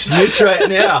give her a smooch right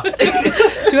now?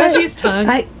 Do I use tongue?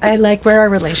 I like where our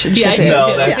relationship Yeah, I is. do.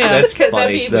 No, that's Yeah, that's that'd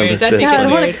funny. be weird. That'd be Yeah,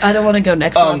 weird. I don't want to go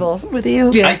next level with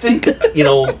you. Yeah. I think,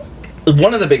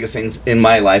 one of the biggest things in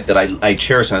my life that I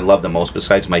cherish and I love the most,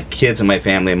 besides my kids and my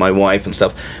family and my wife and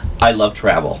stuff, I love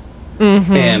travel.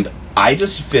 Mm-hmm. And I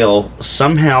just feel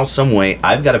somehow, some way,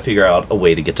 I've got to figure out a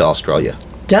way to get to Australia.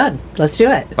 Done. Let's do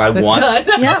it. I want. Done.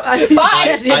 Yeah,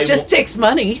 shit, it I just will- takes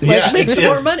money. Yeah, Let's make some yeah.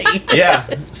 more money. Yeah,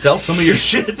 sell some of your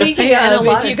shit. Speaking Yeah, of, a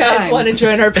lot if you of guys time. want to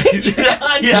join our Patreon,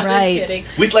 Yeah. I'm Right. just kidding.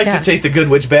 We'd like Yeah. to take the good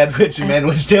witch, bad witch, and man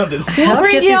witch down to. Help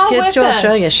bring get you these all kids with to us.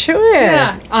 Australia. Sure.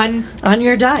 Yeah, On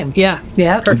your dime. yeah.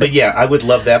 Yeah. But yeah, I would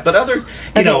love that. But other,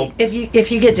 Okay,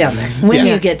 if you get down there, when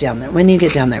Yeah. you get down there,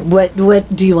 what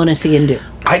do you want to see and do?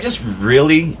 I just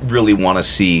really, really want to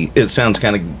see. It sounds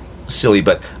kind of silly,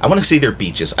 but I want to see their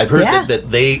beaches. I've heard that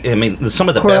they. I mean, some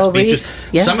of the Coral best beaches. Reef,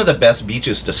 yeah. Some of the best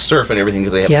beaches to surf and everything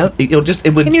because they have. Yep. You know, just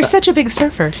it would. And you're such a big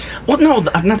surfer. Well, no,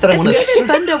 not that I want to. It's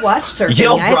fun to watch surfing.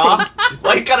 Yo, I bro, think.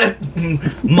 why you gotta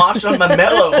mosh on my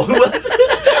mellow?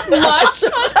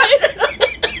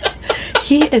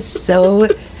 He is so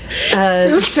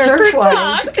surf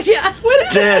wise. Yeah.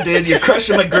 Damn, dude, you're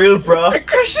crushing my groove, bro.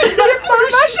 Crushing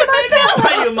my mellow.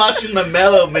 Why you moshing my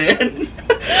mellow, man?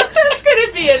 That's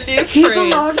gonna be a new He phrase.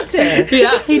 belongs there.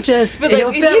 Yeah. He just, But he'll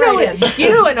like, fit right in. you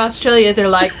know, in Australia, they're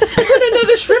like, put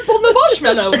another shrimp on the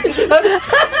marshmallow.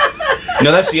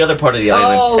 No, that's the other part of the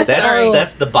island. Oh, that's sorry.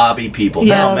 that's the Bobby people.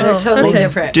 Yeah, now, man. they're totally Okay.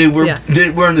 different. Dude, we're Yeah.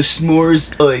 we're on the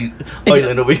s'mores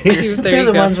island over here. They're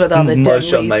the ones with all the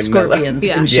Mush on deadly my scorpions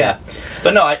melon. and shit. Yeah,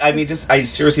 but no, I mean, just I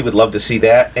seriously would love to see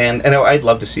that, and I'd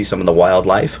love to see some of the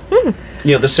wildlife.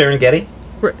 You know, the Serengeti.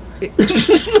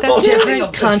 That's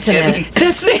Different continent.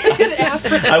 That's it.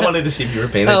 Africa. I wanted to see if you were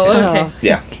paying Oh, attention. okay.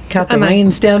 Yeah. Got the Am I-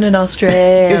 rains down in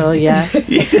Australia.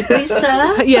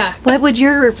 Lisa, Yeah. what would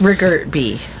your regret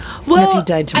be if you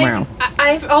died tomorrow?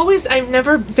 I've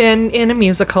never been in a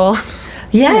musical.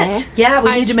 Yet. Yeah,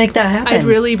 we need to make that happen. I'd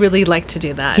really, really like to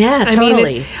do that. Yeah, I mean,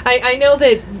 totally. I know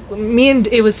that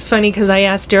it was funny because I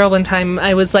asked Daryl one time,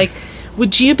 I was like,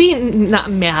 would you be not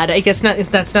mad? I guess not.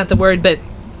 That's not the word, but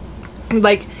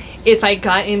like, if I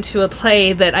got into a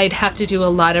play that I'd have to do a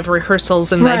lot of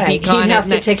rehearsals and I'd be Right. gone He'd at have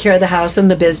to night. take care of the house and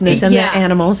the business and the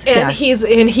animals. And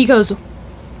Yeah. he goes,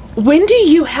 when do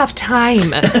you have time?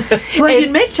 Well, And-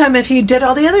 you'd make time if you did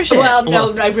all the other shit. Well,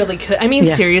 no, I really could. I mean,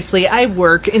 Yeah. seriously, I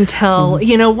work until,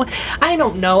 I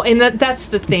don't know. And that's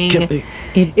the thing.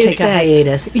 You'd is take a that-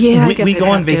 hiatus. Yeah, I we guess we I'd go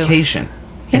on have to. vacation,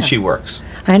 and she works.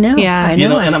 I know. Yeah. I know.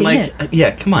 And I've I'm seen like, it.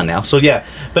 yeah, come on now. So yeah,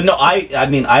 but no, I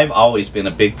mean, I've always been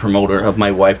a big promoter of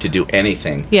my wife to do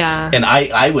anything. Yeah. And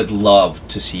I would love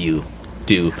to see you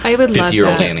do I would love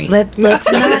 50-year-old that. Annie. Let's not.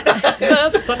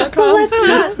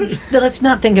 Let's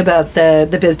not think about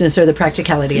the business or the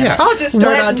practicality of Yeah. it. I'll just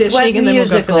start auditioning what and then we'll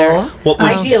go from there. What would-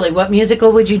 ideally, what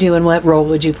musical would you do and what role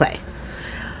would you play?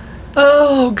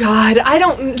 Oh, God. I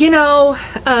don't know.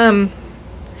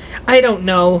 I don't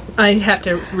know. I'd have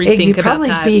to rethink You'd about probably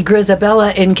that. be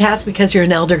Grisabella in Cats because you're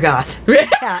an elder goth.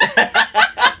 Cat.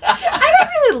 I don't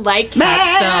really like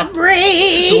cats, though.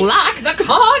 Memory. Like the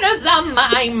corners of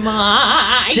my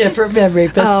mind. Different memory,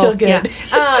 but still good.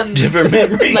 Yeah. Different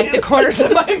memory. Like the corners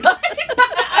of my mind.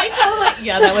 I totally.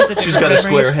 Yeah, that was a different She's got a memory.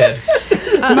 square head.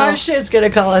 Marcia's going to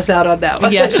call us out on that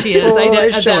one. Yeah, she is. I For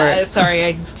did. sure. Sorry,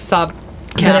 I saw cats.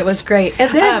 But it was great.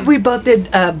 And then we both did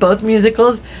both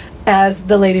musicals as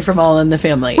the lady from All in the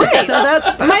Family. Right. So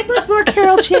that's fun. Mine was more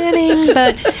Carol Channing,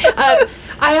 but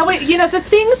I always, the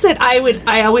things that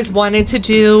I always wanted to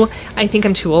do, I think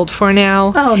I'm too old for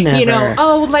now. Oh, never.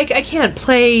 Like I can't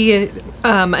play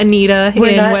Anita We're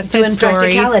in not West Side doing Story.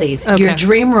 practicalities. Okay. Your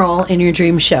dream role in your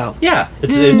dream show. Yeah,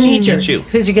 it's Teacher. it's you.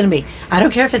 Who's you going to be? I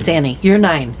don't care if it's Annie. You're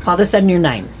 9. All of a sudden, you're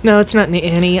 9. No, it's not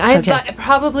Annie. I'd Okay.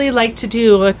 probably like to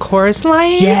do a chorus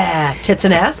line. Yeah. Tits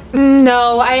and ass?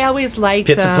 No, I always liked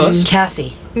Pizza-Puss?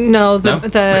 Cassie. No, No?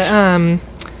 the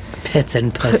Pits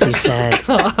and pussy said.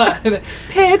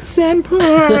 Pits and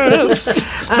Puss.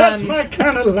 That's my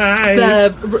kind of life.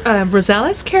 The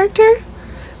Rosales character.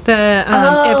 The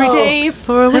everyday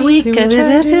for a week, we of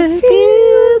try it to to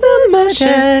feel the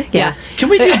motion. Yeah. Can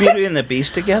we do Beauty and the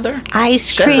Beast together?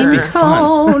 Ice That would cream be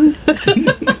fun.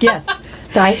 cone. Yes.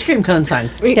 The ice cream cone song.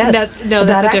 Yes. That's About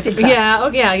a acting different. class. Yeah. Oh,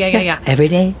 yeah. Every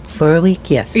day for a week.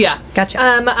 Yes. Yeah. Gotcha.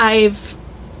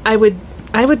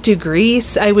 I would do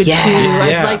Grease. I would Yeah. do.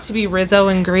 Yeah. I'd like to be Rizzo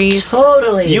in Grease.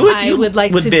 Totally. I would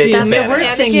like to be do. a That's the badass.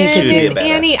 worst thing you Annie could and do.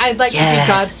 Annie. I'd like Yes. to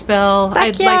do Godspell. Fuck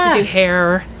I'd like yeah. to do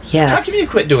Hair. How Yes. come you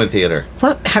quit doing theater?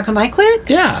 What? How come I quit?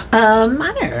 Yeah. I don't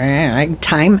know.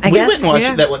 Time, I we guess. went and watched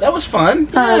Yeah. that. That was fun.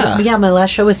 Yeah, my last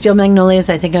show was Steel Magnolias.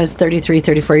 I think I was 33,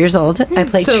 34 years old. I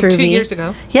played So Truvy. 2 years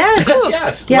ago. Yes.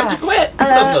 Yes. Yeah. Why'd you quit?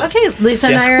 Okay, Lisa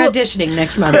and Yeah. I are Well, auditioning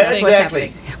next month. That's what's Exactly.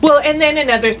 happening. Well, and then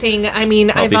another thing, I mean,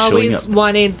 I'll I've be showing always up.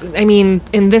 wanted,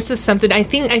 and this is something, I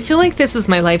feel like this is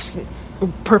my life's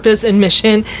purpose and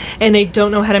mission, and I don't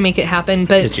know how to make it happen,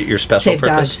 but Is it your special Save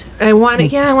purpose? dogs. I want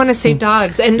to, I want to save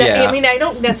dogs. And Yeah. I mean, I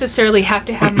don't necessarily have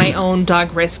to have my own dog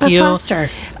A rescue. foster.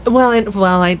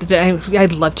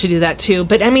 I'd love to do that too.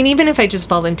 But I mean, even if I just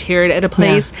volunteered at a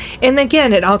place, and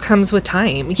again, it all comes with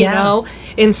time, you Yeah. know,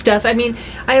 and stuff. I mean,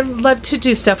 I love to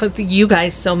do stuff with you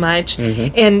guys so much,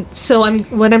 and so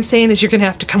what I'm saying is, you're gonna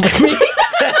have to come with me.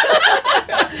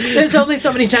 There's only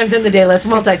so many times in the day. Let's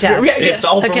multitask. Yeah, It's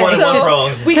all for one and so- one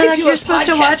wrong. We They're could like, do "You're a supposed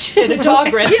to podcast watch and a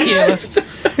dog rescue.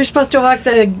 You're supposed to walk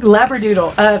the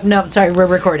labradoodle. No, sorry, we're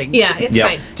recording. Yeah, it's Yep.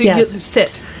 fine. Yes.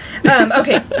 Sit.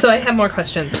 Okay, so I have more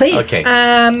questions. Please. Okay.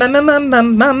 How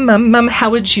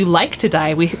would you like to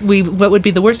die? What would be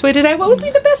the worst way to die? What would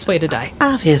be the best way to die?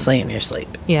 Obviously in your sleep.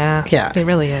 Yeah. Yeah. It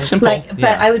really is. Simple. Like, but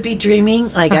Yeah. I would be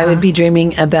dreaming, I would be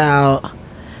dreaming about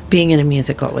being in a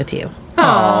musical with you.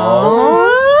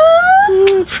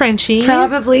 Frenchie.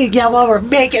 Probably, yeah, while we're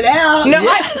making out. No,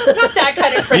 not that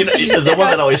kind of You know, Frenchie. the one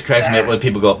that always cracks me up when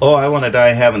people go, "Oh, I want to die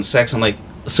having sex." I'm like,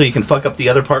 so you can fuck up the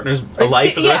other partner's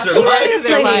life for the rest of their life? seriously.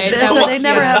 Seriously, Their so life. they Wants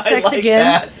never to have die sex like again.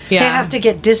 that? They Yeah. have to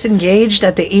get disengaged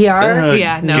at the ER.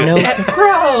 Yeah, no. Good. No.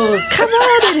 Gross. Come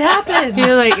on, it happens.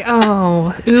 You're like,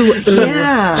 oh, ooh.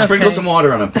 yeah. Sprinkle Okay. some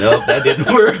water on him. Nope, that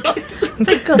didn't work.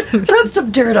 Rub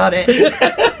some dirt on it.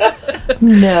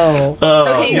 No.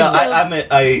 Okay, No, so-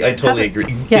 I totally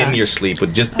agree. Yeah. In your sleep,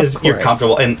 with just as you're course.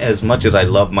 comfortable, and as much as I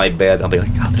love my bed, I'll be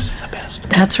like, "God, this is the best."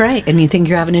 That's right. And you think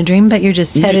you're having a dream, but you're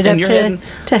just headed And up you're to heading-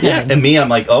 heaven. Yeah, and me, I'm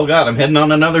like, "Oh God, I'm heading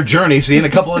on another journey. See you in a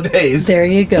couple of days." There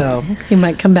you go. You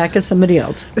might come back as somebody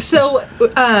else. So,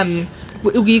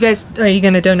 you guys, are you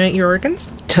going to donate your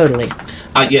organs? Totally.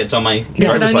 Yeah, it's on my Is it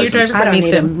driver's on your license. driver's I don't Me need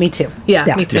too. them. Me too.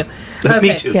 Yeah, me too. Me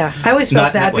Okay. too. Yeah, I always felt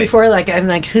Not that bad way. before. Like, I'm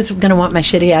like, who's going to want my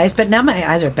shitty eyes? But now my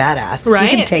eyes are badass. Right?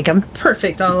 You can take them.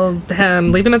 Perfect. I'll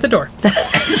leave them at the door.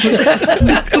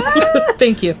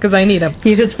 Thank you, because I need them.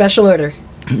 You can special order.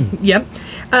 Yep.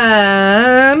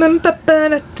 I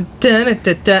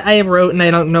wrote, and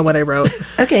I don't know what I wrote.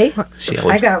 Okay. She I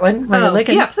always- got one. While you're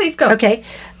looking. Yeah, please go. Okay.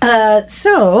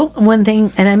 So one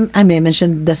thing, and I may have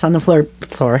mentioned this on the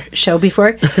floor show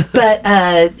before, but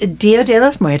Dia de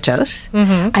los Muertos.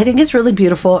 I think it's really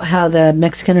beautiful how the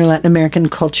Mexican or Latin American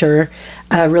culture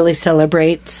really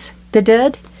celebrates the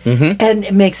dead. And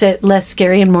it makes it less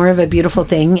scary and more of a beautiful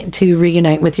thing to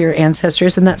reunite with your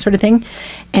ancestors and that sort of thing.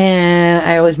 And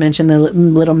I always mention the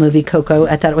little movie Coco.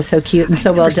 I thought it was so cute and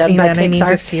so well never done seen by that. Pixar. I need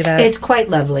to see that. It's quite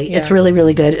lovely. It's Yeah. really,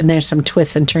 really good. And there's some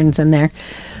twists and turns in there.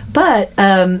 But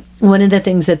one of the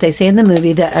things that they say in the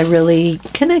movie that I really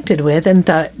connected with and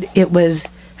thought it was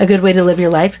a good way to live your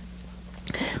life,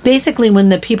 basically when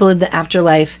the people in the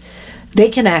afterlife, they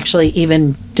can actually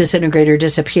even disintegrate or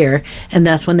disappear, and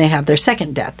that's when they have their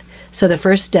second death. So the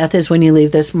first death is when you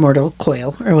leave this mortal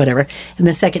coil or whatever, and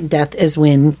the second death is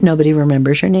when nobody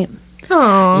remembers your name.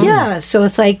 Aww. Yeah, so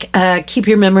it's like keep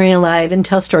your memory alive and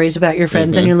tell stories about your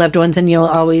friends and your loved ones, and you'll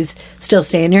always still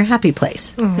stay in your happy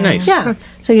place. Nice. Yeah,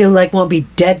 so you won't be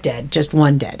dead, just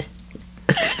one dead.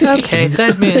 Okay,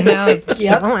 that means now.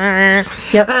 Yep.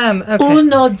 Yep. Okay.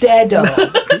 Uno dedo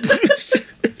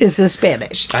is the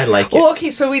Spanish. I like it. Well,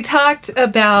 okay, so we talked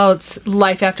about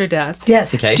life after death.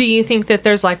 Yes, Okay. Do you think that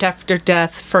there's life after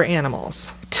death for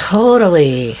animals?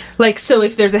 totally. Like, so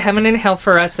if there's a heaven and hell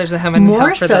for us, there's a heaven and hell More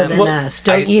for so them. than Well, us,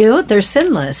 don't I- you? They're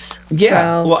sinless. Yeah.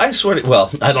 Well- Well, I swear to. Well,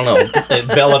 I don't know. If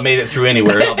Bella made it through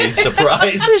anywhere, I'll be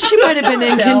surprised. She might have been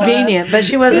inconvenient, but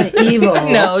she wasn't evil.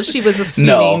 No, she was a sweet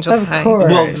No. angel. Of pie.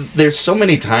 course. Well, there's so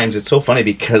many times. It's so funny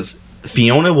because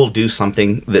Fiona will do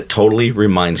something that totally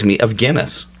reminds me of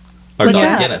Guinness. Our What's dog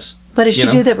that? Guinness. What does she You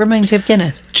know? do that reminds you of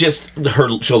Guinness? Just her.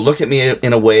 She'll look at me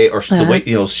in a way, or the way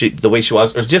the way she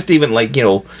was, or just even like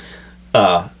Guinness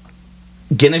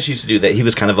used to do that. He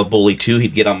was kind of a bully too.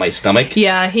 He'd get on my stomach.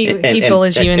 Yeah, he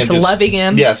bullies you into just, loving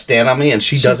him. Yeah, stand on me, and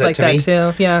she She's does that like to that me.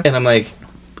 too. Yeah. And I'm like,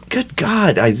 good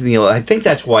God, I think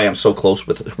that's why I'm so close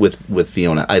with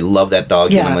Fiona. I love that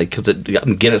dog. Yeah. And I'm like, because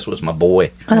Guinness was my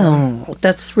boy. Oh,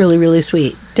 that's really, really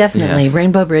sweet. Definitely. Yeah.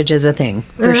 Rainbow Bridge is a thing,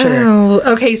 for sure. Oh,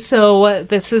 okay, so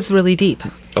this is really deep.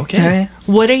 Okay. All right.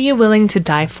 What are you willing to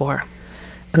die for?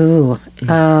 Ooh,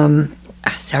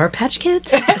 Sour Patch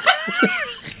Kids?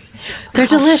 They're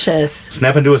delicious.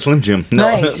 Snap into a Slim Jim. No,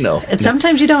 Right. no. And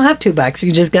sometimes you don't have $2.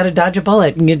 You just got to dodge a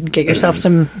bullet and you get yourself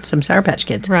some Sour Patch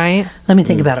Kids. Right. Let me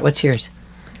think about it. What's yours?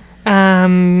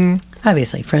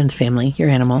 Obviously, friends, family, your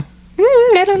animal.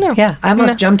 I don't know. Yeah, I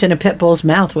almost jumped in a pit bull's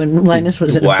mouth when Linus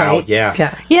was in a Wow, fight. yeah.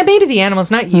 Yeah. Yeah, maybe the animals,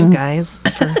 not you guys.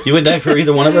 You would die for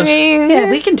either one of us?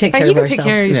 Yeah, we can take care you of can ourselves.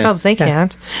 take care of yourselves. They Yeah.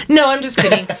 can't. No, I'm just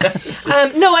kidding.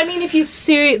 No, I mean if you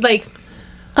like.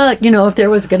 If there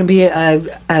was going to be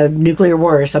a nuclear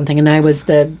war or something, and I was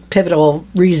the pivotal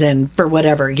reason for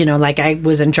whatever, like I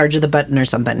was in charge of the button or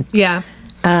something. Yeah.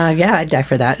 Yeah, I'd die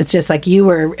for that. It's just like you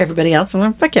or everybody else. I'm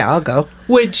like, fuck yeah, I'll go.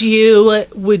 Would you?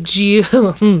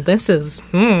 This is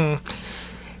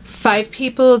 5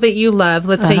 people that you love.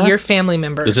 Let's say your family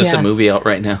members. Is this Yeah. a movie out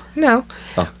right now? No.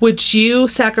 Oh. Would you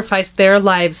sacrifice their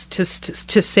lives to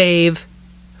save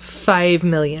 5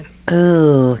 million?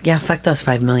 Oh, yeah, fuck those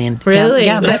 5 million. Really?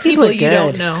 Yeah, The black people are you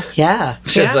don't good. know. Yeah.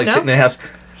 She's like no? sitting in the house.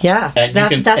 Yeah, And you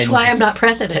can- that's and- why I'm not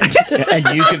president. And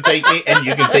you can thank me, and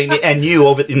you can thank me, and you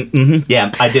over.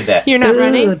 Yeah, I did that. You're not Ooh,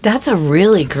 running? that's a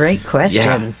really great question.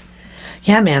 Yeah.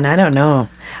 Yeah, man, I don't know.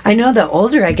 I know the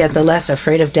older I get, the less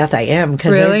afraid of death I am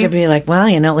because they're Really? going to be like, well,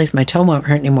 at least my toe won't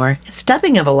hurt anymore.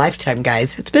 Stubbing of a lifetime,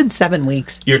 guys. It's been 7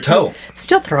 weeks. Your toe.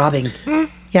 Still throbbing.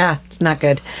 Yeah, it's not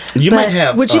good. You But might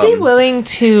have. Would you be willing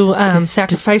to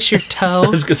sacrifice your toe I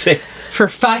was gonna say. for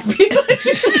 5 people?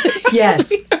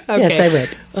 Yes. Yes, I would.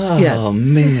 Yes. Oh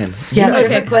man. Yeah, Okay.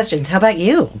 different questions. How about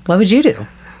you? What would you do?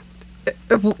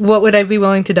 What would I be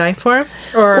willing to die for?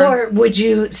 Or would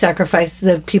you sacrifice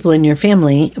the people in your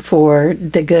family for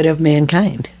the good of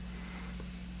mankind?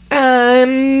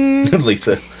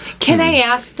 Lisa. Can I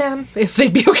ask them if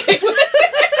they'd be okay with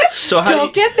it? So how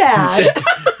Don't get mad.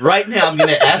 right now I'm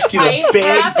gonna ask you I a big,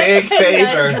 have big a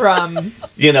favor. conundrum.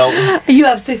 You know. You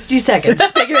have 60 seconds.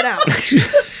 Figure it out.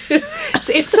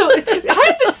 So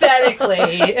hypothetically,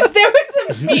 if there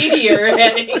was a meteor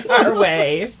heading our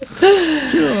way,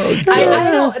 I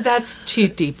don't. That's too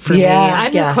deep for me. Yeah,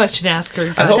 I'm yeah. a question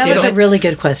asker. I hope That you was a don't- really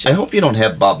good I question. hope you don't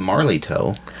have Bob Marley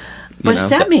toe. What does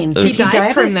that mean? Did Did he died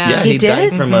die from that. Yeah, He he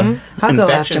died did? from a. I'll go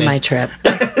infection after in- my trip.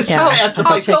 Yeah.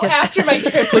 I'll go after my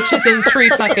trip, which is in 3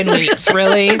 fucking weeks.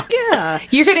 Really? Yeah.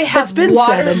 You're gonna have been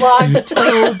 7. waterlogged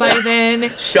toe by then.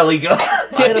 Shelley go.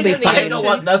 It'll be I don't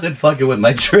want nothing fucking with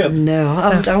my trip. No,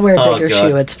 I'll wear a Oh, bigger God.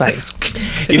 shoe. It's fine.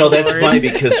 You know that's funny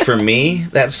because for me,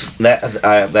 that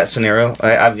scenario.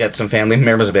 I've got some family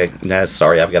members big. Nah,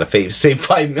 sorry, I've got to save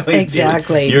 $5 million. dude.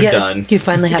 Exactly. You're Yeah, done. You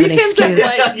finally have an Depends on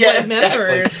excuse. what, Yeah, what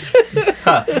members.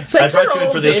 It's like I brought you're you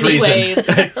in for old this reason. anyways.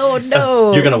 Oh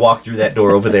no! You're gonna walk through that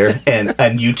door over there,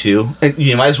 and you too. And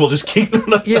you might as well just keep.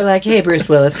 You're like, hey, Bruce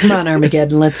Willis, come on,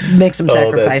 Armageddon, let's make some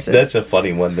sacrifices. that's a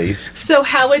funny one. These. So,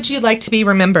 how would you like to be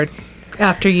remembered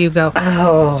after you go?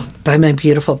 Oh, by my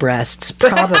beautiful breasts,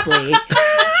 probably.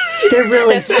 They're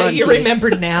really That's how spunky. you're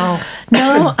remembered now.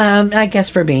 No, I guess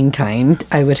for being kind,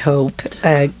 I would hope.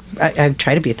 I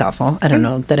try to be thoughtful. I don't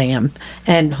know that I am.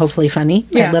 And hopefully funny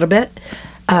Yeah. a little bit.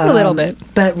 A little bit.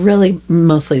 But really,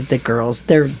 mostly the girls.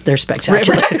 They're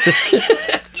spectacular.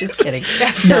 Just kidding.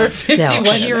 For a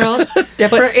 51-year-old?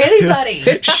 For anybody.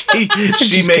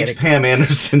 She makes kidding. Pam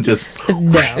Anderson just.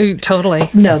 No. Totally.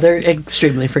 No, they're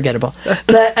extremely forgettable.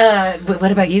 But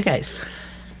what about you guys?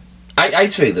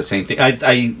 I'd say the same thing.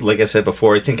 I like I said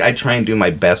before. I think I try and do my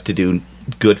best to do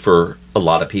good for a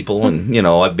lot of people, and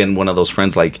I've been one of those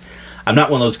friends. Like, I'm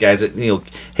not one of those guys that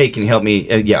hey, can you help me?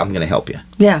 Yeah, I'm going to help you.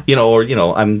 Yeah.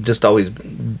 I'm just always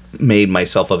made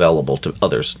myself available to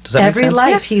others. Does that Every make sense?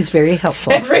 life, he's very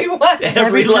helpful. Everyone.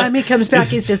 Every life. time he comes back,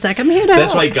 he's just like, I'm here to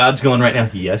That's help. why God's going right now.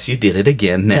 Yes, you did it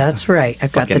again. That's right.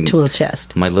 I've got the Fucking- tool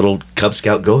chest. My little Cub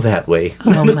Scout, go that way.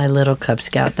 Oh, my little Cub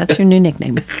Scout. That's your new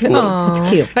nickname. Aw.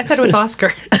 It's cute. I thought it was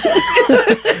Oscar.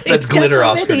 That's glitter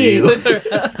Oscar to you.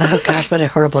 Oh, gosh, what a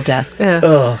horrible death.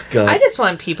 Oh God. I just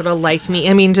want people to like me.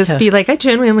 I mean, just be like, I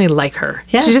genuinely like her.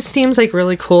 Yeah. She just seems like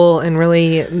really cool and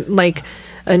really like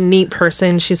a neat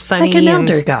person. She's funny. Like an and-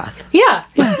 elder goth. Yeah.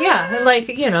 Yeah. And like,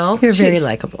 You're very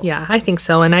likable. Yeah, I think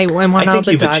so. And I want I all think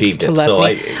the you've dogs achieved to it, love so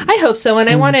me. I hope so. And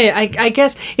I want to, I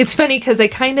guess it's funny because I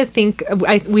kind of think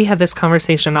we had this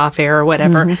conversation off air or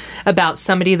whatever about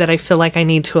somebody that I feel like I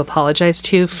need to apologize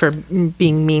to for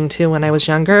being mean to when I was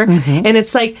younger. And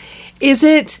it's like, is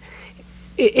it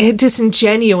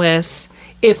disingenuous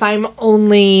if I'm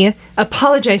only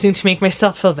apologizing to make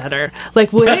myself feel better?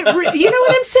 Like, would it, you know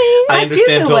what I'm saying? I I do understand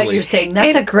know totally. what you're saying.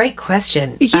 That's And- a great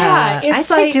question. Yeah, it's I'd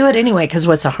say like- do it anyway, because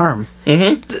what's the harm?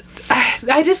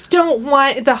 I just don't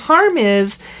want, the harm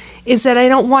is that I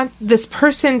don't want this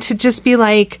person to just be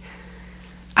like,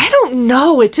 I don't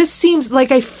know. It just seems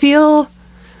like I feel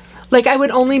like I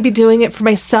would only be doing it for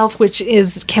myself, which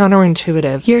is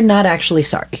counterintuitive. You're not actually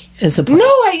sorry, is the point. No,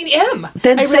 I am.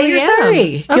 Then I say really you're am.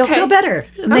 sorry. You'll Okay. feel better.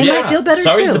 They Yeah. might feel better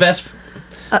Sorry's too. the best.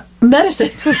 Medicine.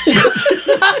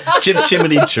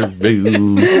 Chimney chiroo.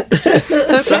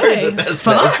 Sorry's the best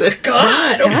medicine.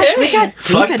 God, Gosh, we got deep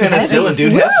Fuck and penicillin, heavy.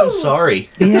 dude. Have some sorry.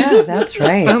 Yeah, that's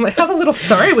right. Have a little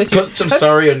sorry with you. Put some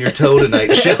sorry on your toe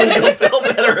tonight, Shelly. You'll feel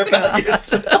better about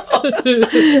yourself.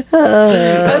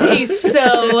 Okay,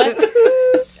 so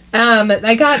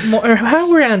I got more. How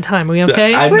we're on time? Are we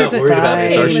okay? I'm Or not is it worried about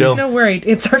it. It's our fine? show. No worried.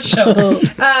 It's our show.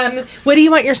 What do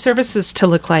you want your services to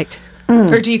look like?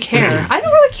 Or do you care? I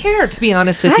don't really care, to be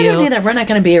honest with I you. don't either. We're not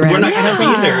going to be around. We're not going to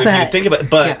be there if you But- think about it.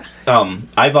 But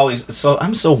I've always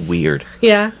I'm so weird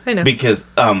Yeah, I know. because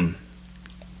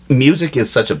music is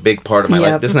such a big part of my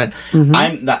Yep. life, isn't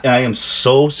it? I am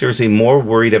so seriously more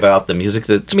worried about the music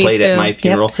that's Me played too. at my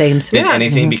funeral same. than Yeah.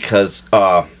 anything because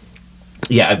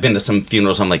Yeah, I've been to some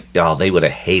funerals. I'm like, oh, they would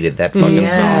have hated that fucking song.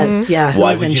 Yes, yeah.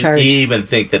 Why Who's would in you charge? even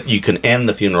think that you can end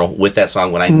the funeral with that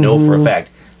song when I know for a fact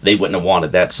they wouldn't have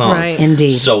wanted that song? Right.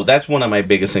 Indeed. So that's one of my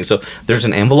biggest things. So there's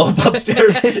an envelope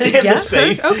upstairs in the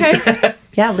safe. Okay.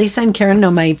 Yeah, Lisa and Karen know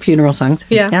my funeral songs.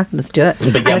 Yeah. Yeah, let's do it.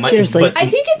 But yeah, That's yours, Lisa. I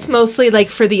think it's mostly like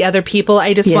for the other people.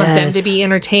 I just want them Yes. to be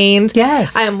entertained.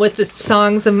 Yes. With the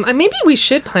songs. Maybe we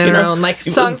should plan You our know, own like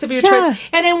you- songs of your Yeah. choice.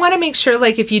 And I want to make sure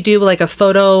like if you do like a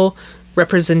photo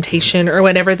representation or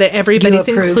whatever that everybody's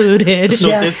approve. included. So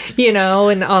Yeah. this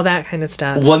and all that kind of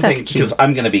stuff. one That's thing, cute. because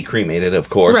I'm going to be cremated, of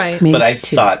course. Right. Me But I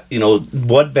too. thought,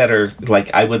 what better? Like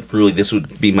I would really, this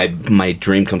would be my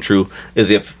dream come true.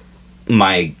 Is if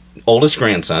my oldest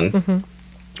grandson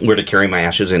were to carry my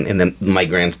ashes, and then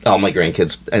all my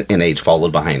grandkids in age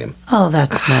followed behind him. Oh,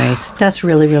 that's nice. That's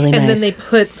really, really And nice. then they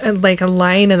put like a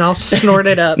line and I'll snort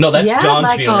it up. No, that's John's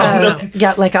like, funeral.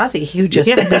 yeah, like Ozzy, who just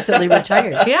Yeah. recently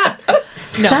retired. Yeah.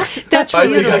 No, That's I think I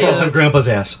beautiful. got some Grandpa's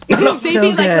ass. They'd So be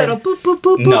like good. little boop boop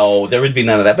boop boops. No, there would be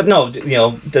none of that. But no,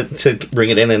 to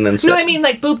bring it in and then No, I mean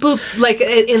like boop boops like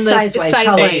in the Size-wise, size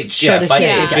tallest, Age, yeah, shortest, by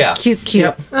age, yeah. Cute,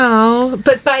 cute. Oh,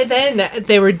 but by then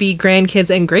there would be grandkids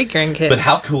and great grandkids. But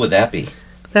how cool would that be?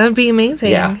 That would be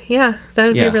amazing. Yeah. That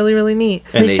would Yeah. be really, really neat.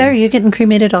 And Lisa, are you getting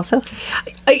cremated also?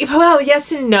 Well,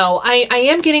 yes and no. I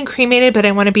am getting cremated, but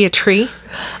I want to be a tree.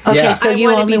 Okay, Yeah. so I you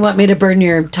wanna only be- want me to burn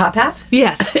your top half?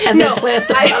 Yes. And no, then plant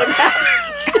the I- bottom half?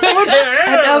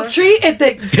 An oak tree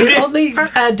that only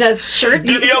does shirts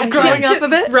Do the oak growing Yeah, off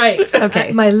of it? Right.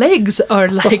 Okay. My legs are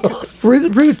like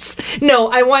roots. No,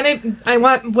 I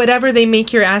want whatever they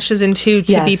make your ashes into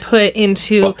to Yes. be put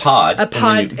into A pod, A and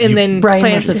pod, then and you- then Brian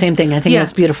plant wants the same thing. I think Yeah.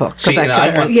 that's beautiful. Go See, back and to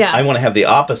I the want, earth. Yeah. I want to have the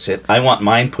opposite. I want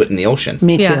mine put in the ocean.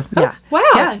 Me too. Yeah. Yeah. wow.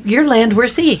 Yeah, your land, we're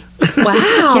sea. Wow.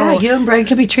 Yeah, you and Brian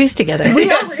could be trees together. We're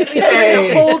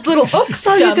gonna hold little oak stumps.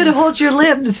 Oh, you're going to hold your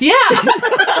limbs. Yeah.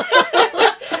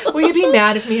 Will you be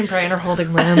mad if me and Brian are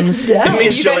holding limbs? Yeah. Me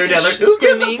and You Shiller guys down are there. Who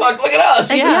gives a swimming. fuck? Look at us.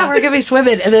 Yeah, Yeah. we're going to be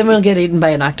swimming, and then we'll get eaten by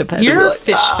an octopus. You're like,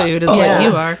 fish food is Yeah. what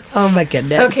you are. Oh, my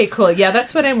goodness. Okay, cool. Yeah,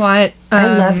 that's what I want. I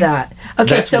love that.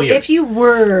 Okay, That's so weird. if you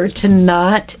were to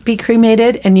not be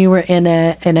cremated and you were in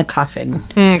a coffin,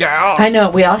 I know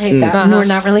we all hate that. And we're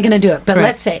not really going to do it. But Right.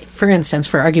 let's say, for instance,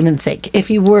 for argument's sake, if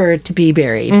you were to be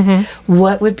buried,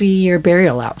 what would be your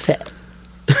burial outfit?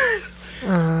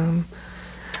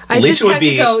 I Lisa just would have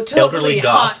be to go elderly totally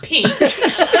goth. hot pink.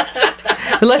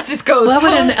 Let's just go. What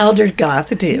would an tot- elder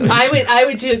goth do? I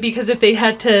would do it because if they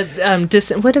had to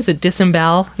what is it,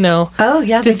 disembowel? No. Oh,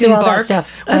 yeah, they do all that Disembark.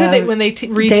 stuff. What do they when they They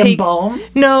retake? embalm?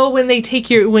 No, when they take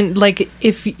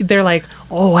if they're like,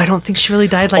 oh, I don't think she really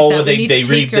died like Oh, that. when We they need to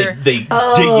take her. dig you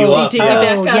Oh, up. dig you Yeah.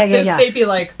 back up. yeah, yeah, yeah. They'd be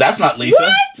like, That's not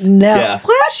Lisa. No. Yeah.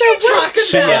 What you talking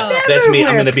So yeah, about? that's me. I'm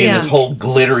Never going to be in wear this whole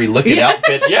glittery looking Yeah.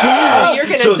 outfit. Yeah. Oh, you're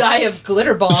gonna So- die of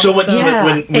glitter bombs. So when, Yeah,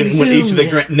 when each of the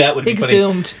exhumed. that would be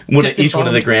Exhumed. funny. When each one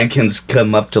of the grandkids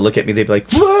come up to look at me, they'd be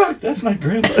like, "What? That's my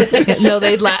grandpa." no,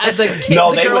 they'd laugh. The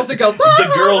girls would go.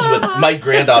 The girls would. My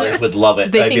granddaughters would love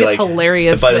it. They I'd think be it's like,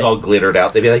 hilarious If I was that- all glittered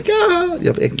out, they'd be like, "Ah."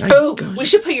 You'll be like, Oh, we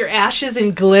should put your ashes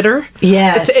in glitter.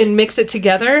 Yes. And mix it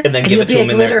together. and then And give you'll it to be a them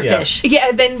in there. glitter Yeah. fish.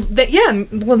 Yeah,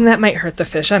 well, that might hurt the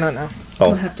fish. I don't know. Oh.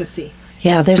 We'll have to see.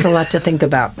 Yeah, there's a lot to think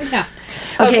about. Yeah.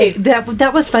 Okay,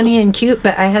 that was funny and cute,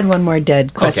 but I had one more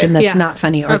dead question Okay. that's Yeah. not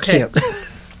funny or Okay. cute.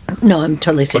 No, I'm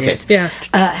totally serious. Yeah.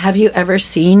 Have you ever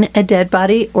seen a dead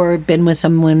body or been with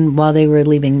someone while they were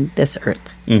leaving this earth?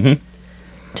 Mm-hmm.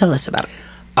 Tell us about it,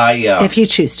 if you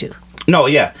choose to. No,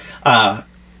 yeah.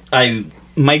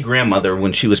 My grandmother,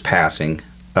 when she was passing,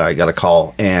 I got a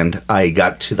call, and I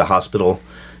got to the hospital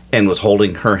and was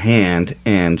holding her hand,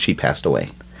 and she passed away.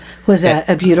 Was that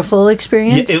a beautiful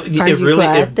experience? Are you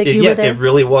glad that you were there? It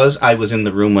really was. I was in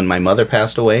the room when my mother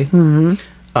passed away.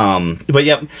 Mm-hmm. But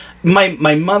yeah,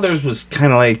 my mother's was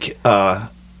kind of like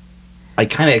I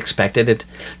kind of expected it.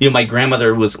 You know, my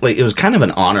grandmother was like, it was kind of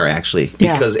an honor actually,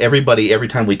 Yeah. because every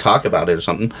time we talk about it or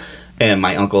something, and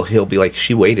my uncle, he'll be like,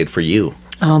 "She waited for you.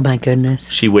 Oh my goodness.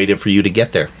 She waited for you to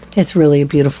get there." It's really a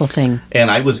beautiful thing.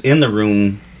 And I was in the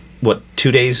room,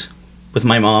 2 days with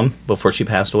my mom before she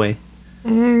passed away.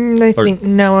 I Or think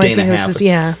no. I day and think a this half. is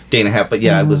yeah. Day and a half, but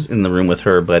yeah, I was in the room with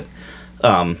her. But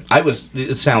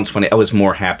it sounds funny. I was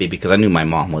more happy because I knew my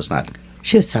mom was not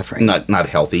She was suffering. not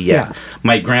healthy. Yeah. Yeah.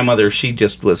 My grandmother, she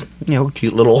just was,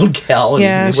 cute little old gal, and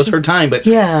Yeah, it was she- her time. But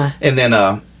Yeah. and then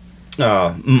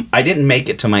I didn't make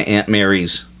it to my Aunt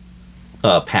Mary's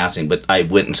passing, but I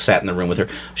went and sat in the room with her.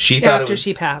 She thought After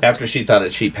she passed. After she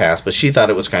passed, but she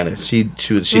thought it was kind of she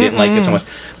didn't like it so much.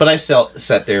 But I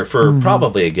sat there for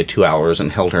probably a good 2 hours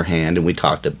and held her hand, and we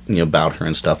talked about her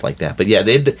and stuff like that. But yeah,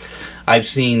 I've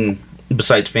seen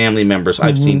besides family members,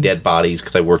 I've seen dead bodies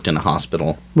because I worked in a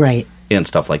hospital Right. and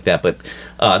stuff like that. But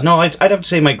no, I'd have to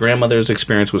say my grandmother's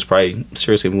experience was probably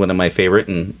seriously one of my favorite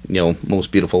and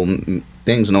most beautiful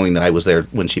things, knowing that I was there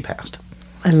when she passed.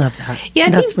 I love that. Yeah, I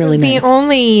that's think really the nice.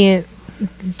 only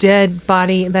dead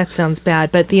body, that sounds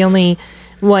bad, but the only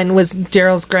one was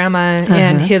Daryl's grandma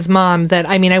and his mom that,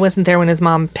 I mean, I wasn't there when his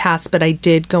mom passed, but I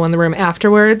did go in the room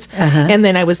afterwards. And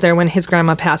then I was there when his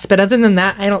grandma passed. But other than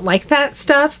that, I don't like that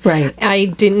stuff. Right. I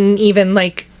didn't even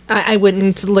I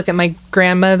wouldn't look at my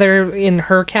grandmother in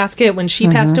her casket when she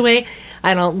passed away.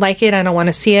 I don't like it. I don't want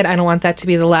to see it. I don't want that to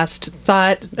be the last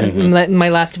thought, my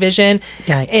last vision.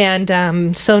 Yeah.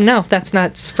 And so, no, that's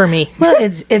not for me. Well,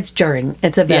 it's jarring.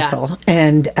 It's a vessel,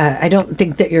 and I don't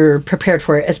think that you're prepared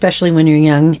for it, especially when you're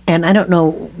young. And I don't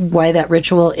know why that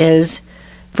ritual is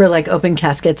for like open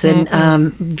caskets and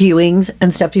viewings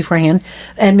and stuff beforehand.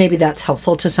 And maybe that's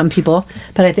helpful to some people.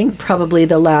 But I think probably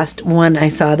the last one I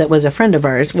saw that was a friend of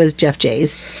ours was Jeff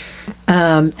Jay's.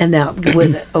 And that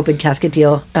was an open casket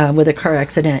deal with a car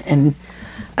accident. And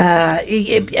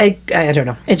I don't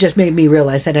know. It just made me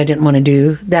realize that I didn't want to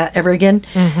do that ever again.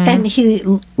 And he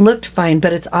looked fine,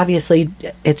 but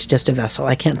it's just a vessel.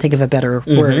 I can't think of a better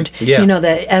word. Yeah.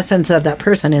 The essence of that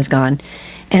person is gone.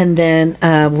 And then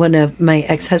one of my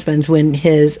ex-husbands, when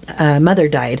his mother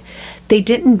died, they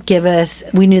didn't give us,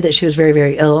 we knew that she was very,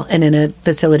 very ill and in a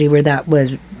facility where that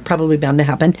was probably bound to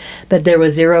happen, but there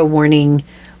was zero warning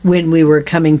when we were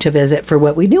coming to visit for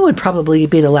what we knew would probably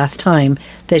be the last time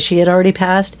that she had already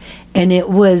passed. And it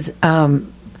was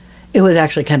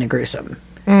actually kind of gruesome.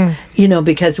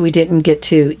 Because we didn't get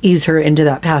to ease her into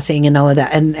that passing and all of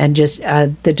that, and just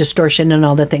the distortion and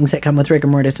all the things that come with rigor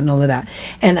mortis and all of that.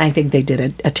 And I think they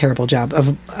did a terrible job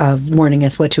of warning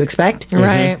us what to expect.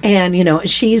 Right. And,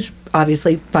 she's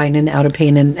obviously fine and out of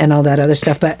pain and all that other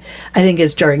stuff, but I think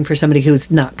it's jarring for somebody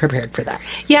who's not prepared for that.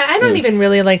 Yeah, I don't even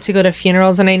really like to go to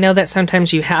funerals, and I know that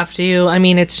sometimes you have to. I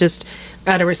mean, it's just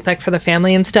out of respect for the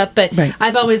family and stuff, but Right.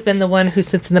 I've always been the one who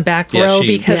sits in the back Yeah, row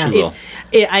she because will.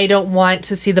 I don't want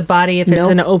to see the body if it's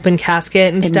Nope. an open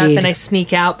casket and stuff, Indeed. and I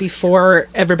sneak out before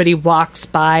everybody walks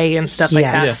by and stuff like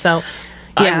that. Yes. So,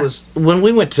 yeah. When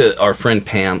we went to our friend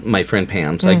Pam, my friend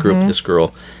Pam's, I grew up with this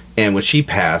girl, and when she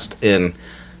passed, and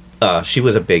she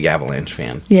was a big Avalanche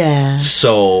fan. Yeah.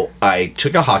 So I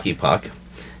took a hockey puck,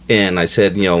 and I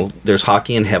said, there's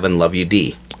hockey in heaven, love you,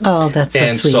 D. Oh, that's so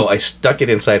And sweet. so I stuck it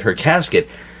inside her casket.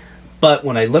 But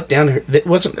when I looked down, it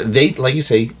wasn't. They, like you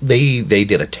say, they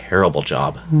did a terrible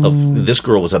job. Of this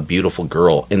girl was a beautiful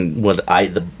girl, and what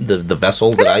the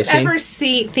vessel that I seen. I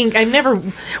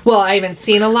haven't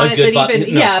seen a lot, but good but they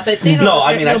don't. No,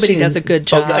 I mean, I've nobody seen- does a good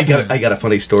job. I got a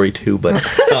funny story too, but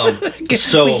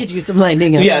so we could use some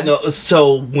lightning. on yeah, that. no.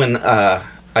 So when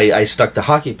I stuck the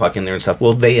hockey puck in there and stuff,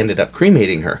 well, they ended up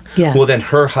cremating her. Yeah. Well, then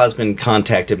her husband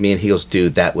contacted me and he goes,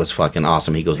 "Dude, that was fucking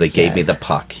awesome." He goes, "They gave me Yes. the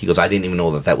puck." He goes, "I didn't even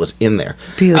know that was in there."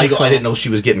 Beautiful. I go, "I didn't know she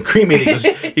was getting cremated."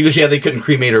 He goes, "Yeah, they couldn't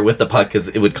cremate her with the puck because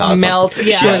it would cause Melt,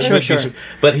 something." yeah. it would be Sure. so-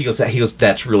 But he goes,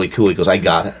 "That's really cool." He goes, "I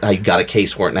got a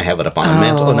case for it and I have it up on a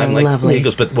mantle." And I'm like, lovely. He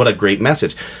goes, "But what a great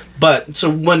message." But so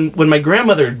when my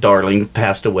grandmother, darling,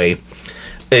 passed away,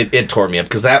 it tore me up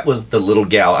because that was the little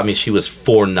gal. I mean, she was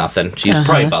 4'0". She's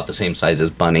probably about the same size as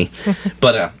Bunny,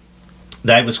 but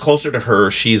I was closer to her.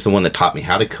 She's the one that taught me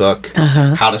how to cook,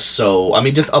 how to sew. I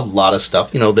mean, just a lot of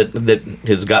stuff, that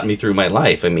has gotten me through my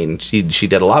life. I mean, she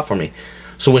did a lot for me.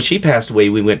 So when she passed away,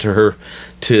 we went to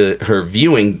her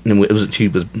viewing, and she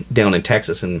was down in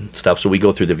Texas and stuff. So we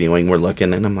go through the viewing, we're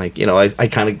looking, and I'm like, I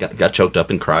kind of got choked up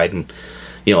and cried and.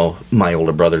 My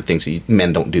older brother thinks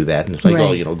men don't do that. And it's like,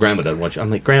 Right. Grandma doesn't want you.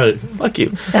 I'm like, Grandma, fuck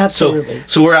you. Absolutely.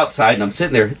 So we're outside, and I'm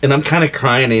sitting there, and I'm kind of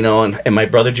crying, and my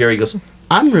brother Jerry goes,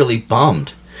 "I'm really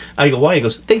bummed." I go, "Why?" He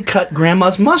goes, "They cut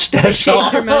Grandma's mustache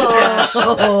off."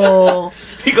 Oh,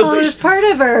 He goes, it was part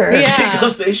of her. Yeah. He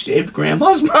goes, "They shaved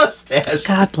Grandma's mustache."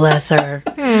 God bless her.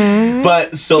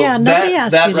 But so Yeah, nobody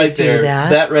asked that you to right do there,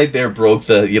 that. right there broke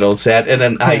the sad. And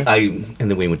then and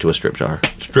then we went to a strip bar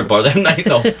that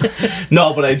night.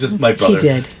 No, but my brother. He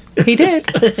did. He did.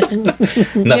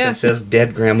 Nothing Yeah. says,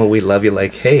 "Dead Grandma, we love you."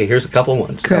 Like, hey, here's a couple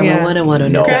ones. Grandma Yeah. wouldn't want to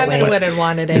No. know that Grandma way. would have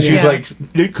wanted it. And she's yeah. like,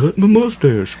 "They cut my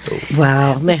mustache."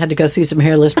 Wow, they had to go see some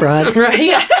hairless broads. Right.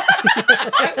 Yeah.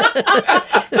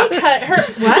 Cut her.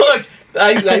 What? Look,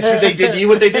 I see they did you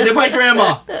what they did to my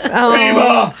grandma.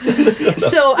 Grandma.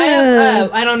 So I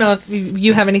have, I don't know if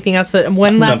you have anything else, but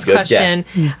one No, last good, question.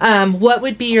 What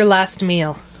would be your last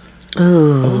meal?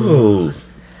 Ooh.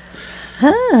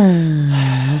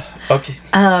 Okay.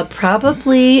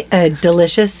 Probably a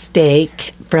delicious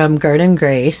steak from Garden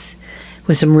Grace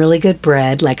with some really good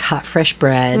bread, like hot, fresh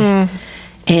bread.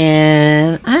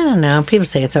 And I don't don't know. People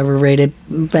say it's overrated,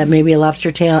 but maybe a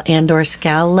lobster tail and/or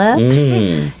scallops,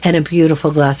 and a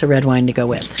beautiful glass of red wine to go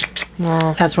with.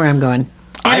 That's where I'm going.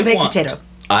 And a baked potato.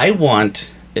 I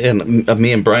want, and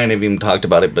me and Brian have even talked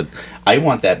about it, but I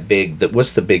want that big.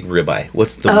 What's the big ribeye?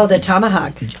 What's the? Oh, the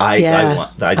tomahawk. I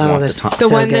want the tomahawk. The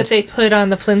one that they put on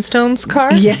the Flintstones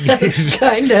car. Yes,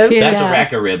 kind of. That's a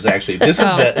rack of ribs, actually. This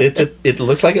is it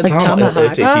looks like a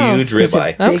tomahawk. It's a huge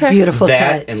ribeye. Big, beautiful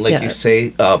that, cut. and like you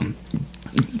say,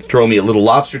 throw me a little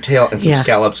lobster tail and some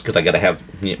scallops because I got to have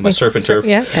my surf and turf.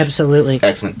 Yeah, absolutely.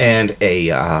 Excellent. And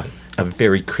a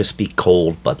very crispy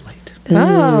cold Bud Light.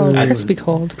 Oh, crispy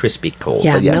cold. Crispy cold.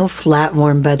 Yeah, no flat,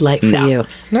 warm Bud Light for you.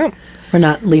 No. We're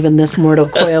not leaving this mortal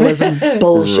coil as some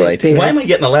bullshit beer. Why am I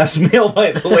getting the last meal,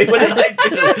 by the way? What did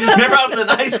I do? Remember, I'm the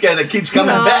nice guy that keeps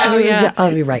coming back. Oh, yeah.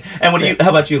 I'll be right. And how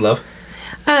about you, love?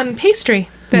 Pastry.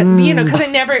 That because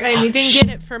I didn't get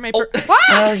it for my birthday.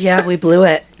 Oh yeah, we blew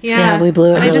it. Yeah, we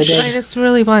blew it. I really did. just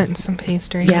really want some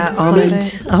pastry. Yeah,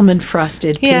 almond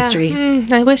frosted pastry.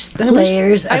 I wish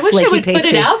layers. I wish I would put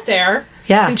it out there.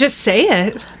 Yeah, and just say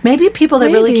it. Maybe people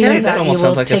that really care about that almost you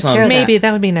sounds will like a take song. care of Maybe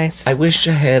that would be nice. I wish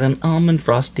I had an almond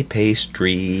frosty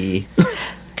pastry.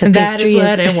 That is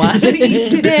what I want to eat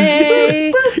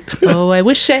today. Oh, I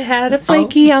wish I had a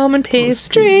flaky almond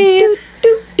pastry.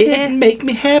 It'd make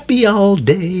me happy all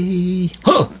day.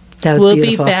 Huh. That was we'll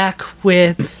beautiful. Be back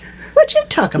with what you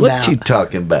talking about? What you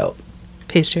talking about?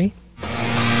 Pastry.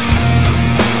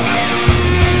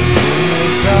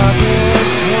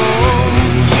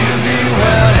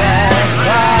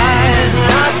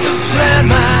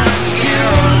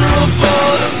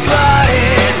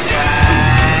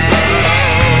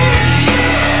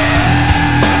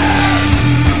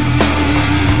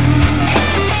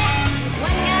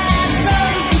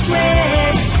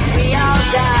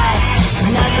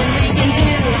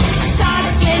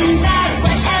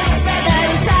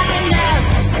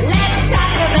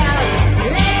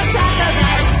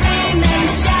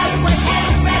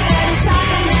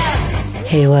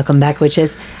 Hey, welcome back,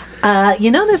 witches.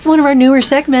 This is one of our newer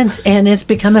segments, and it's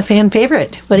become a fan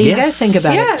favorite. What do you guys think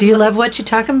about it? Do you love what you're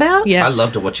talking about? Yes. I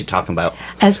loved what you're talking about.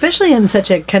 Especially in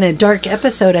such a kind of dark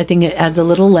episode, I think it adds a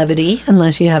little levity,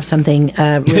 unless you have something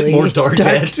really more dark.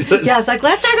 Yeah, it's like,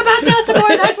 let's talk about that some more.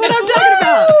 That's what I'm talking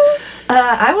about.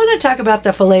 I want to talk about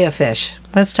the fillet of fish.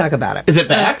 Let's talk about it. Is it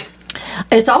back?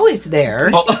 It's always there.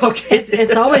 Oh, okay.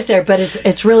 It's always there, but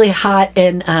it's really hot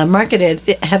and marketed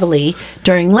heavily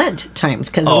during Lent times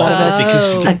because a lot of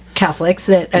us Catholics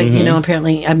that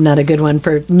apparently I'm not a good one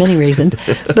for many reasons.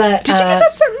 But did you give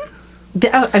up something?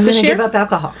 I'm going to give up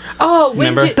alcohol. Oh,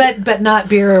 but not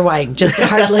beer or wine, just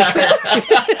hard liquor.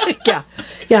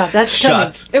 Yeah, that's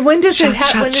shots. Coming. And when does it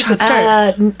happen? When does it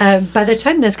start? By the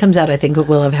time this comes out, I think it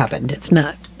will have happened. It's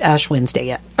not Ash Wednesday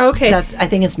yet. Okay, I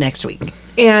think it's next week.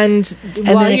 And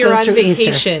while you're on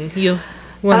vacation, you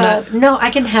no, I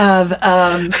can have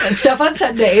stuff on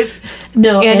Sundays.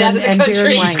 No, and beer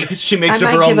and wine. She makes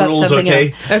up her own rules.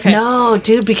 Okay. No,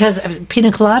 dude, because of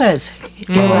pina coladas.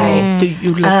 You're right. Do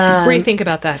you rethink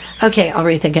about that? Okay, I'll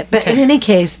rethink it. But in any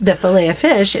case, the fillet of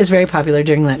fish is very popular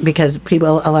during Lent because a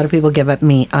lot of people give up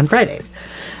meat on Fridays,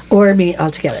 or meat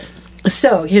altogether.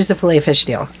 So here's the filet of fish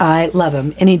deal. I love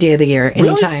them any day of the year,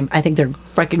 anytime. Really? I think they're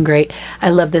fucking great. I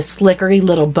love the slickery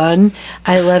little bun.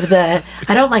 I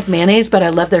don't like mayonnaise, but I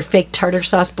love their fake tartar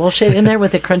sauce bullshit in there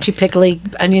with the crunchy, pickly,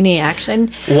 oniony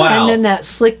action. Wow. And then that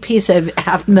slick piece of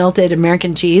half melted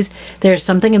American cheese. There's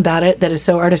something about it that is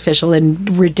so artificial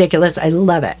and ridiculous. I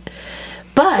love it.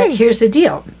 But here's the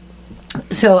deal.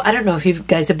 So I don't know if you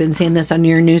guys have been seeing this on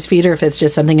your newsfeed or if it's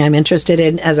just something I'm interested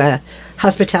in as a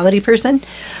hospitality person.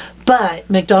 But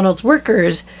McDonald's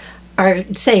workers are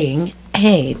saying,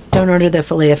 hey, don't order the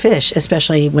filet of fish,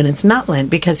 especially when it's not Lent,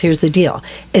 because here's the deal.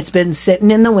 It's been sitting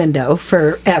in the window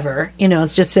forever.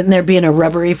 It's just sitting there being a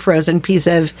rubbery, frozen piece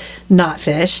of not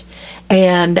fish.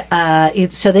 And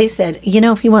so they said,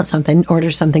 if you want something,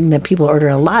 order something that people order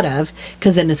a lot of,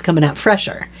 because then it's coming out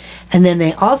fresher. And then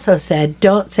they also said,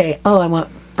 don't say, I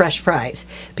want fresh fries,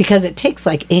 because it takes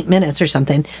like 8 minutes or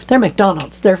something. They're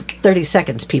McDonald's. They're 30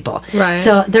 seconds people. Right.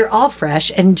 So they're all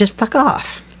fresh and just fuck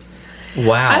off.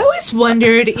 Wow. I always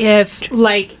wondered if,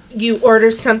 you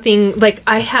order something,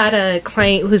 I had a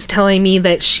client who's telling me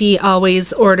that she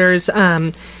always orders,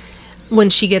 when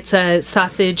she gets a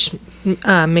sausage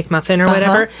McMuffin or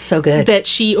whatever. So good. That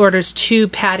she orders 2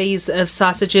 patties of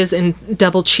sausages and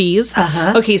double cheese.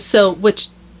 Okay, so,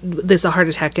 there's a heart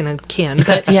attack in a can,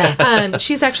 but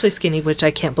she's actually skinny, which I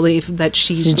can't believe that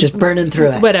she's just burning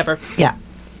through it. Whatever. Yeah.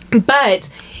 But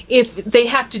if they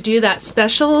have to do that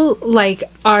special, like,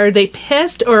 are they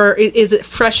pissed, or is it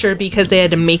fresher because they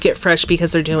had to make it fresh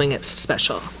because they're doing it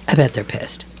special? I bet they're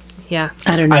pissed. Yeah.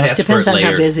 I don't know. I'd It ask for depends it on how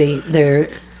layered. busy they're.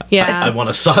 Yeah. I want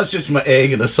a sausage, my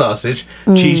egg, and a sausage.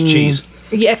 Cheese.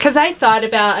 Yeah, because I thought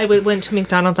about, went to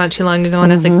McDonald's not too long ago,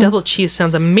 and I was like, double cheese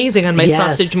sounds amazing on my Yes.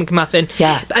 sausage McMuffin.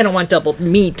 Yeah. I don't want double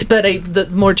meat, but the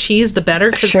more cheese, the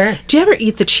better. 'Cause Sure. Do you ever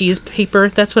eat the cheese paper?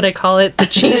 That's what I call it. The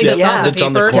cheese that's Yeah. on the It's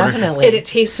on the paper. corner. Definitely. And it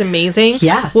tastes amazing.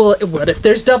 Yeah. Well, what if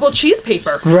there's double cheese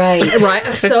paper? Right. Right.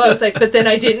 So I was like, but then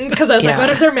I didn't, because I was like, Yeah. what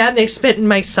if they're mad and they spit in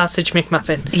my sausage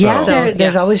McMuffin? Yeah, So,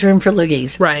 there's always room for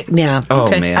loogies. Right. Yeah. Oh,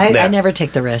 Okay. man. I That- never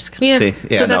take the risk. Yeah. See,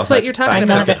 yeah, so no, that's what you're talking I I'm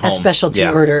about. cook not at a home. specialty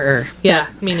Yeah. orderer. Yeah,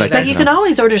 me neither. But you can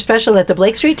always order special at the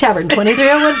Blake Street Tavern,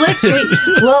 2301 Blake Street.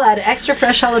 We'll add extra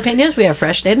fresh jalapenos. We have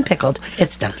fresh and pickled.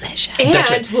 It's delicious.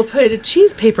 And we'll put a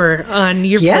cheese paper on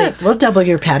your Yes, plate. we'll double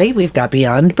your patty. We've got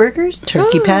Beyond Burgers,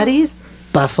 turkey Oh. patties,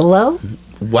 buffalo.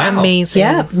 Wow. Amazing.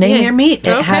 Yeah, name your meat.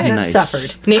 It Okay. hasn't Nice.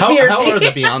 suffered. Name How your are meat.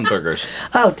 the Beyond Burgers?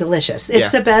 Oh, delicious. It's Yeah.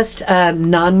 the best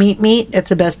non-meat meat. It's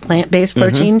the best plant-based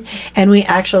protein. And we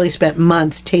actually spent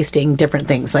months tasting different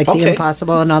things, like the Okay.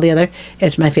 Impossible and all the other.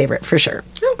 It's my favorite, for sure.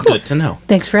 Good to know.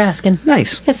 Thanks for asking.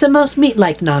 Nice. It's the most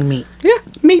meat-like non-meat. Yeah.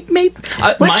 Meat.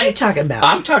 What you talking about?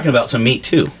 I'm talking about some meat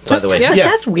too, by the way. yeah.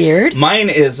 That's weird. Mine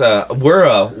is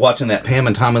we're watching that Pam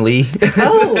and Tommy Lee.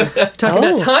 Oh. Talking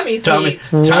about Tommy's Tommy, meat.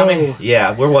 Tommy,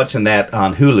 yeah, we're watching that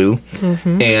on Hulu,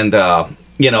 and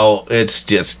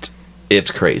it's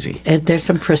crazy. There's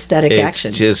some prosthetic It's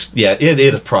action. just it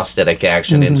is prosthetic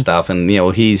action and stuff, and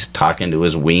he's talking to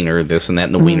his wiener, this and that,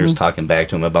 and the wiener's talking back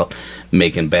to him about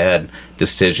making bad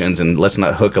decisions and let's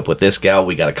not hook up with this gal.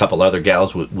 We got a couple other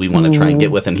gals we want to try and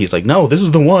get with, and he's like, no, this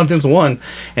is the one,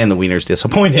 and the wiener's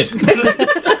disappointed.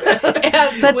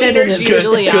 As But then it wieners is-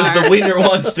 usually Because are. the wiener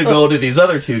wants to go to these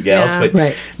other two gals. Yeah. But,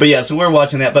 Right. but yeah, so we're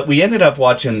watching that. But we ended up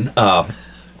watching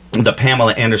the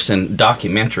Pamela Anderson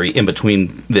documentary in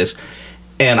between this.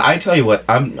 And I tell you what,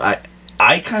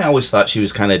 I kind of always thought she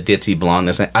was kind of ditzy blonde.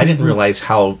 I didn't realize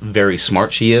how very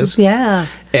smart she is. yeah.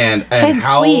 And And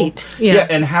how sweet. Yeah.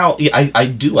 and how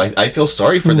I feel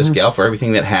sorry for this gal for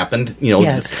everything that happened.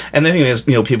 Yes. And the thing is,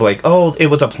 people are like, oh, it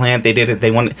was a plant, they did it,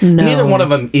 they wanted. No. Neither one of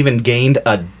them even gained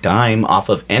a dime off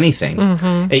of anything,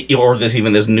 or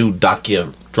this new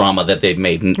docudrama that they've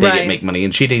made, and they Right. didn't make money,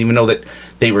 and she didn't even know that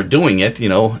they were doing it.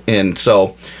 And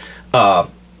so.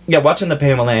 Yeah, watching the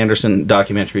Pamela Anderson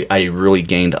documentary, I really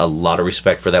gained a lot of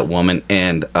respect for that woman,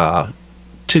 and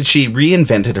she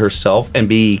reinvented herself and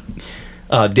did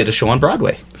a show on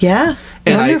Broadway, Yeah.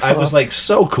 and Wonderful. I was like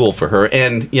so cool for her,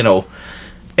 and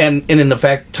and in the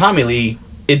fact Tommy Lee,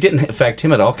 it didn't affect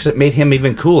him at all because it made him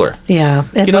even cooler, yeah.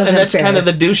 It and wasn't that's fair. kind of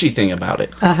the douchey thing about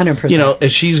it, 100%.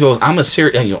 as she goes,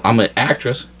 I'm an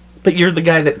actress. But you're the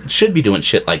guy that should be doing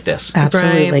shit like this.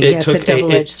 Absolutely. Right. Yeah, it's a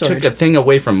double-edged sword. took a thing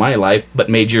away from my life, but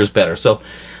made yours better. So,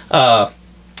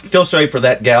 feel sorry for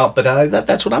that gal, but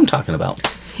that's what I'm talking about.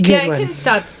 Good Yeah, I one. couldn't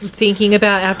stop thinking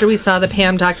about after we saw the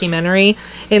Pam documentary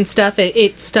and stuff.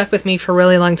 It stuck with me for a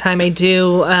really long time. I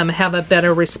do have a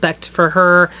better respect for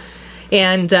her,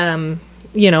 and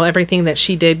everything that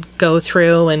she did go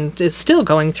through and is still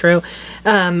going through.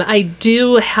 I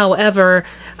do, however,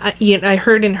 I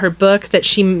heard in her book that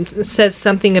she says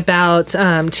something about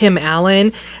Tim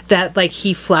Allen, that like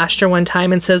he flashed her one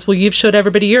time and says, well, you've showed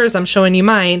everybody yours, I'm showing you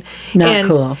mine. Not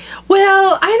cool.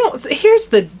 Well, here's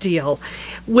the deal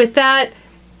with that.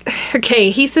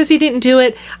 Okay, he says he didn't do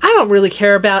it. I don't really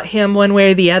care about him one way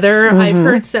or the other.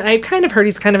 I've kind of heard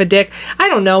he's kind of a dick. I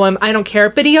don't know him. I don't care.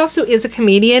 But he also is a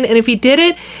comedian, and if he did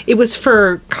it, it was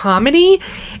for comedy,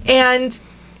 and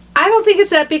I don't think it's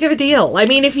that big of a deal. I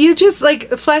mean, if you just like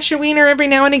flash your wiener every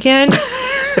now and again,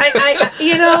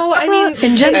 I mean,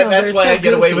 In general, And that's they're why so I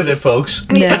get away goofy. with it, folks.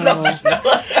 No.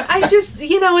 I just,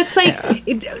 it's like,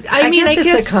 I guess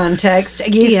it's a context.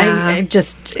 Yeah. I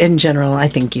just, in general, I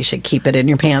think you should keep it in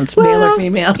your pants, male or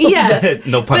female. Yes.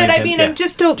 No pun But I intended, mean, yeah. I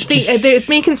just don't think they're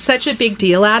making such a big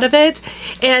deal out of it.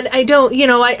 And I don't,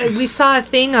 we saw a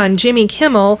thing on Jimmy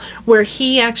Kimmel where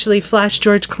he actually flashed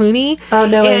George Clooney. Oh,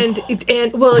 no way.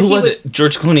 And well, Who he was it?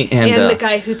 George Clooney and the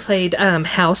guy who played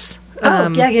House. Oh,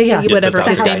 yeah. Whatever the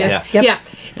his House name guy, is. yeah. Yep. Yeah.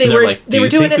 They they're were like, they were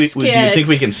 "Do you doing a think skit. Do you think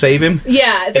we can save him?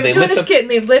 Yeah, they And were they doing a lift up- skit and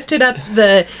they lifted up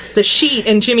the sheet,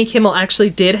 and Jimmy Kimmel actually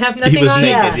did have nothing was on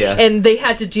naked, it. yeah. And they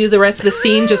had to do the rest of the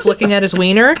scene just looking at his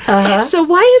wiener. So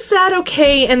why is that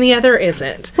okay and the other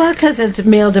isn't? Well, because it's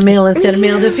male to male instead of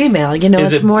male to female. Is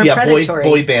It's it more boy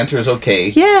predatory. banter's okay?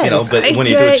 Yes. but when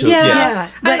you do it to Yeah,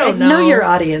 but I don't know know. your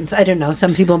audience. I don't know.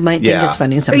 Some people might think Yeah. it's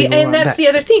funny, some people And won't. that's but- the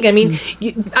other thing. I mean,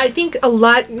 I think a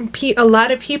lot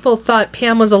of people thought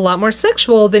Pam was a lot more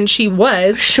sexual than she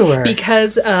was. Sure.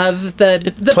 Because of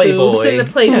the Playboy. boobs and the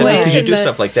Playboys. Yeah, 'cause you and do the-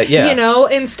 stuff like that, yeah. You know,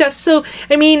 and stuff. So,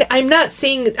 I mean, I'm not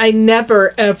saying I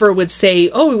never, ever would say,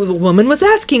 oh, the woman was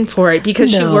asking for it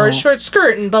because she No. wore a short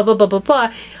skirt and blah, blah, blah, blah,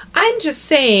 blah. I'm just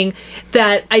saying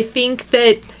that I think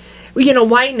that, you know,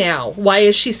 why now? Why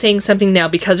is she saying something now?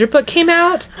 Because her book came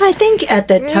out? I think at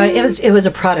the time it was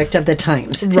a product of the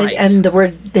times, Right. And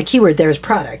the keyword there is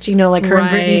product. You know, like her and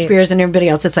Britney Right. Spears and everybody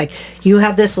else. It's like you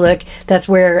have this look. That's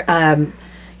where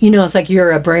you know, it's like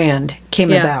you're a brand came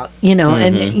Yeah. about. You know,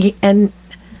 and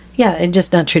yeah, and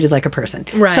just not treated like a person.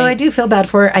 Right. So I do feel bad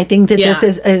for her. I think that this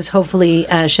Yeah. is hopefully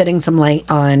shedding some light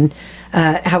on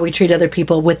how we treat other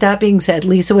people. With that being said,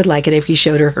 Lisa would like it if you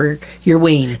showed her your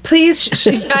ween. Please,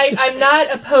 I'm not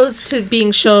opposed to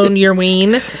being shown your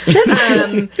ween.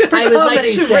 I would like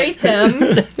comedy's to sake.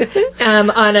 rate them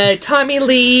on a Tommy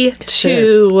Lee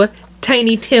to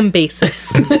Tiny Tim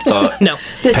basis. No.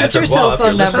 This is your Patrick cell Waugh, if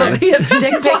phone you're number. listening.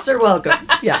 Dick pics are welcome.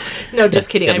 Yeah. No, just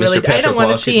kidding. Yeah, I Mr. really, I Patrick don't want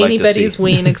Waugh, to see she'd like to anybody's see.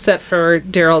 ween except for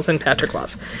Daryl's and Patrick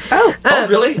Waugh's. Oh, Oh,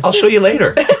 really? I'll show you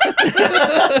later.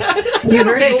 you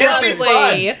heard it.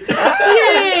 Lovely.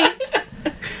 Yay.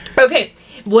 Okay.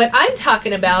 What I'm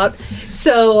talking about,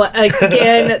 so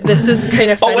again, this is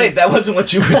kind of funny. Oh, wait, that wasn't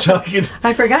what you were talking.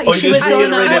 I forgot Oh, she you was just going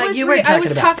on reiterated. what you were talking I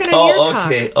was about. talking on your Oh,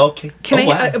 talk. okay. Can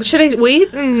oh, I? wow. Should I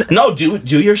wait? No, do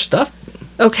your stuff.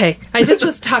 Okay, I just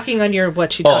was talking on your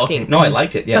what you Oh, talking. okay. No, I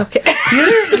liked it. Yeah. Okay.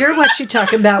 You're what you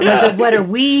talking about was it what are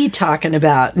we talking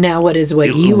about? Now what is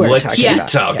what you were What talking you about?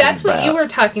 Yes, talking that's what you about. were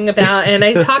talking about, and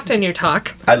I talked on your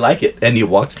talk. I like it. And you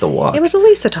walked the walk. It was a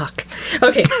Lisa talk.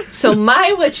 Okay, so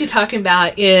my what you talking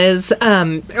about is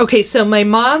okay. So my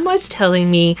mom was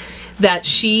telling me that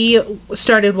she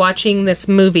started watching this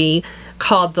movie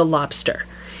called The Lobster.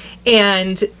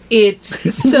 And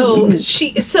it's so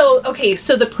okay,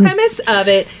 so the premise of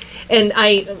it, and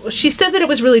she said that it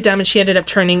was really dumb and she ended up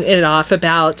turning it off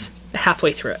about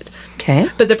halfway through it. Okay.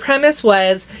 But the premise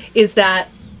is that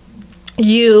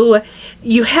you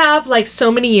have like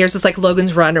so many years, it's like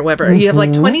Logan's Run or whatever. You have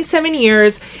like 27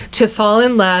 years to fall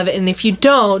in love, and if you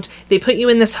don't, they put you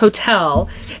in this hotel,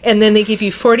 and then they give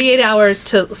you 48 hours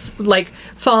to like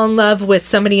fall in love with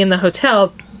somebody in the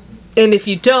hotel. And if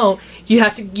you don't,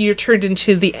 you're turned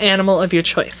into the animal of your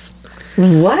choice.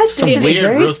 What? This is weird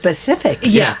very rule. specific.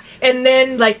 Yeah. And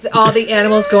then, like, all the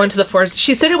animals go into the forest.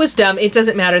 She said it was dumb. It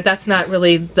doesn't matter. That's not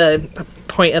really the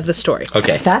point of the story.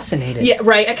 Okay. Fascinating. Yeah,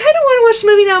 right. I kind of want to watch the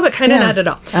movie now, but kind of Yeah. not at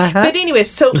all. Uh-huh. But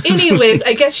anyways,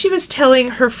 I guess she was telling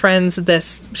her friends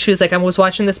this. She was like, I was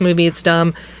watching this movie. It's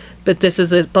dumb. But this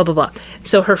is a blah, blah, blah.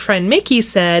 So her friend Mickey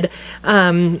said,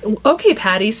 okay,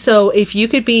 Patty, so if you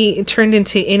could be turned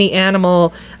into any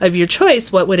animal of your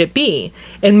choice, what would it be?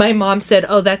 And my mom said,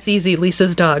 oh, that's easy,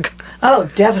 Lisa's dog. Oh,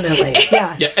 definitely.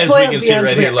 Yeah. Yeah, as we can see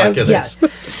right here, look at yeah. this.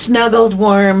 Snuggled,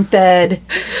 warm, fed.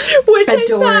 Which I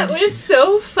Adored. thought was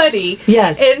so funny.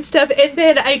 Yes. And stuff. And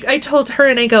then I told her,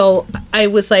 and I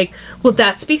was like, well,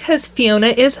 that's because Fiona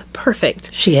is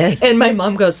perfect. She is. And my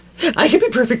mom goes, I can be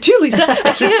perfect too, Lisa.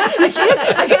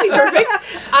 I can be perfect.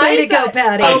 Way to go,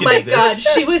 Patty. Oh can my do this. God,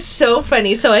 she was so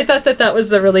funny. So I thought that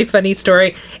was a really funny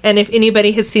story. And if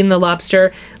anybody has seen The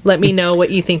Lobster, let me know what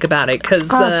you think about it.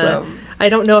 Because Awesome. I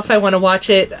don't know if I want to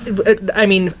watch it. I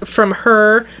mean, from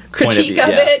her critique view, of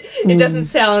yeah. it doesn't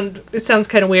sound, it sounds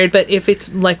kind of weird, but if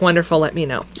it's like wonderful, let me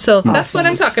know. So that's what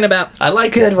I'm talking about. I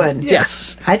like Good it. one.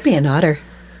 Yes. I'd be an otter.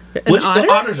 Which otter? The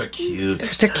otters are cute.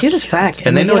 They're cute as fuck.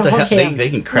 And they know what the hold hell they hands.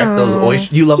 can crack those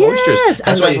oysters. You love oysters. Yes,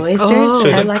 I love oysters. So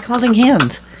I the- like holding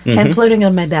hands and floating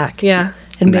on my back. Yeah.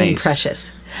 And being Nice.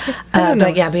 precious. don't know.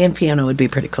 But yeah, being Fiona would be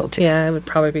pretty cool too. Yeah, it would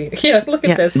probably be. Yeah, look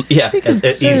Yeah. at this. Yeah, She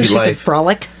easy could life.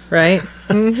 frolic. Right?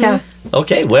 Yeah.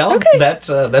 Okay, well, Okay. that's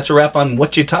a wrap on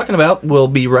what you're talking about. We'll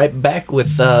be right back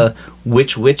with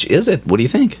which is it? What do you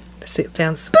think? This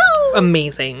sounds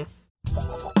amazing.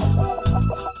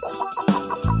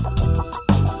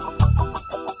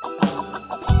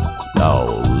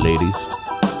 Now, ladies,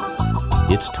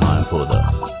 it's time for the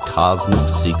Cosmic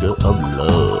Seeker of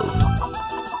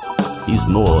Love. He's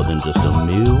more than just a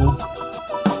meal,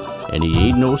 and he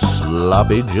ain't no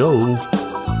sloppy Joe.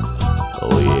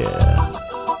 Oh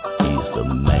yeah, he's the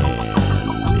man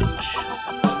witch.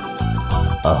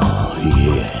 Oh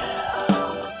yeah.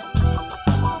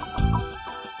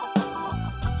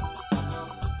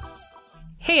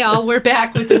 Hey, y'all, we're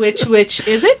back with Which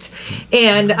Is It?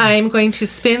 And I'm going to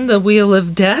spin the wheel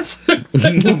of death. And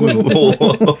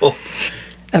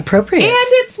Appropriate.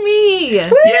 it's me!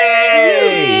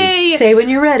 Yay! Yay! Say when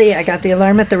you're ready. I got the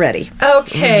alarm at the ready.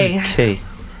 Okay. Okay,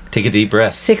 take a deep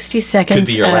breath. 60 seconds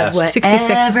be your of last. whatever 60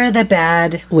 seconds. the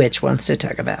bad witch wants to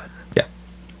talk about. Yeah.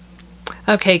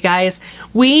 Okay, guys,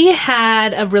 we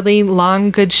had a really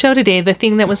long, good show today. The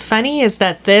thing that was funny is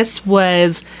that this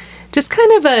was just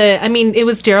kind of it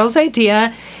was Daryl's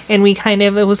idea, and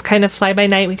it was kind of fly by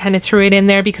night. We kind of threw it in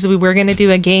there because we were going to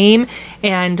do a game,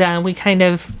 and we kind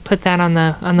of put that on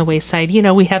the wayside. You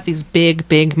know, we have these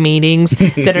big meetings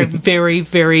that are very,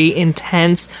 very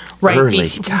intense. Right? Early.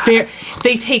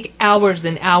 They take hours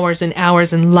and hours and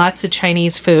hours and lots of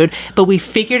Chinese food, but we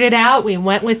figured it out. We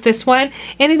went with this one,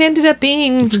 and it ended up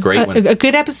being a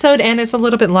good episode, and it's a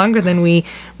little bit longer than we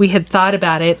had thought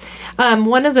about it.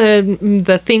 One of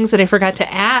the things that I forgot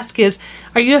to ask is,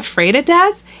 are you afraid of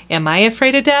death? Am I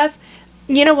afraid of death?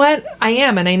 You know what? I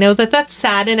am, and I know that that's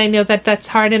sad, and I know that that's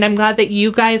hard, and I'm glad that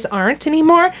you guys aren't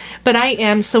anymore, but I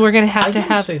am, so we're going to have to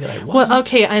have... say that I wasn't. Well,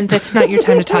 okay, and that's not your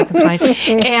time to talk, it's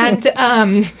fine.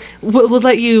 And we'll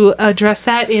let you address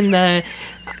that in the...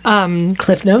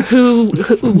 Cliff Notes? Who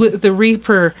the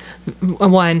Reaper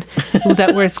one,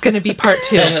 where it's going to be part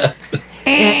 2. And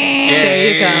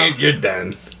there you go. You're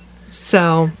done.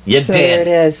 So there it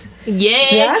is.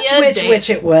 Yeah, That's which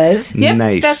it was. Yep,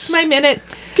 Nice. that's my minute.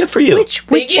 Good for you. Which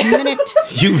minute?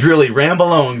 You really ramble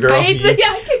on, girl. It's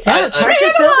hard to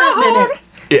fill that minute.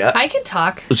 Yeah. I can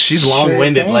talk. She's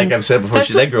long-winded, thing. like I've said before.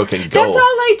 That girl can go. That's all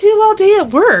I do all day at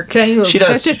work. I She does.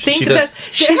 have to think She about. does.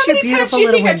 She's How your many times beautiful do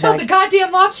you think I little told the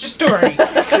goddamn lobster story?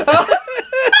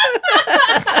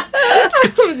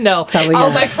 No. all we All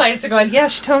got. my clients are going, yeah,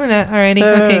 she told me that already.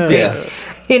 Okay, great. Yeah.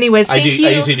 Anyways, thank you.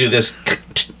 I usually do this.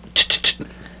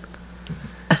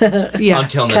 Yeah. I'm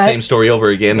telling the same story over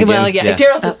again. Well, yeah.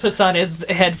 Daryl just puts on his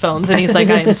headphones and he's like,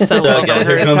 I'm so Oh, over God,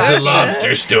 her here comes the talking.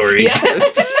 lobster story. Yeah.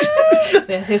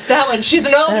 It's that one. She's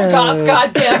an elder goth.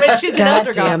 God damn it. She's an God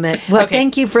elder goth. damn it. Well, Okay.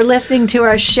 thank you for listening to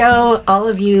our show, all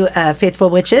of you faithful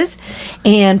witches.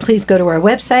 And please go to our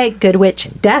website,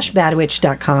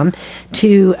 goodwitch-badwitch.com,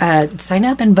 to sign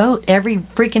up and vote every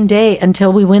freaking day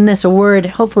until we win this award.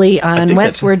 Hopefully on think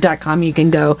that's- westward.com you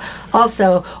can go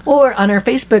also. Or on our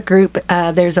Facebook group,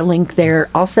 there's a link there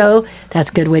also. That's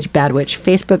Good Witch, Bad Witch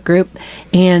Facebook group.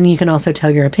 And you can also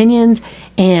tell your opinions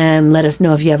and let us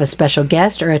know if you have a special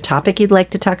guest or a topic you'd like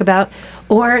to talk about,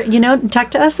 or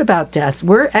talk to us about death.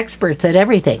 We're experts at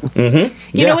everything.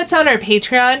 You know what's on our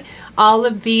Patreon? All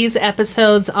of these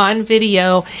episodes on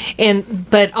video,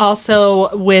 but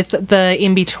also with the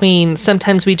in between.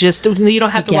 Sometimes you don't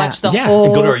have to watch the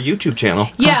whole. Go to our YouTube channel.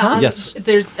 Yeah, Yes.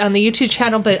 There's on the YouTube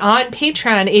channel, but on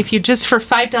Patreon, if you just for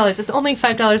 $5, it's only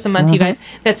 $5 a month, you guys.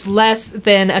 That's less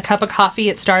than a cup of coffee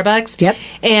at Starbucks. Yep.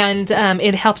 And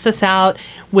it helps us out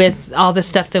with all the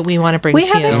stuff that we want to bring We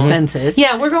to have you. expenses.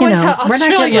 Yeah, we're going to We're not getting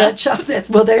Australia. rich off this.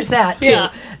 Well, there's that too.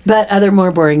 Yeah. But other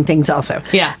more boring things also.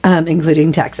 Yeah.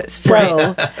 Including taxes.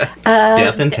 So,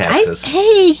 Death and taxes.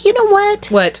 hey, you know what?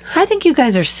 What? I think you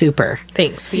guys are super.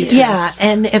 Thanks. You too. Yeah,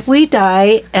 and if we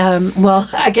die, well,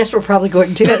 I guess we're probably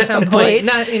going to at some point.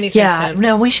 Not anytime Yeah, soon.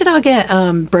 no, we should all get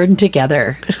burned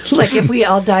together. Like if we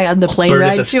all die on the plane Burn at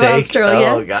ride the to stake. Australia.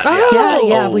 Oh, God.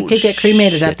 Yeah, we could get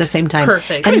cremated at the same time.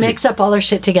 Perfect. And Crazy. mix up all our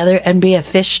shit together and be a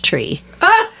fish tree.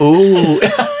 Ooh.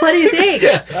 What do you think?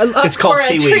 It's called or a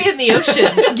seaweed. tree in the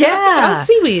ocean. Yeah. Oh,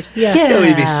 seaweed. Yeah. Yeah. It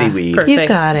would be seaweed. Perfect. You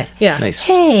got it. Yeah. Nice.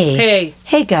 Hey. Hey.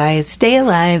 Hey, guys. Stay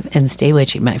alive and stay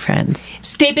witchy, my friends.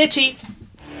 Stay bitchy.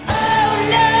 Oh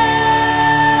no!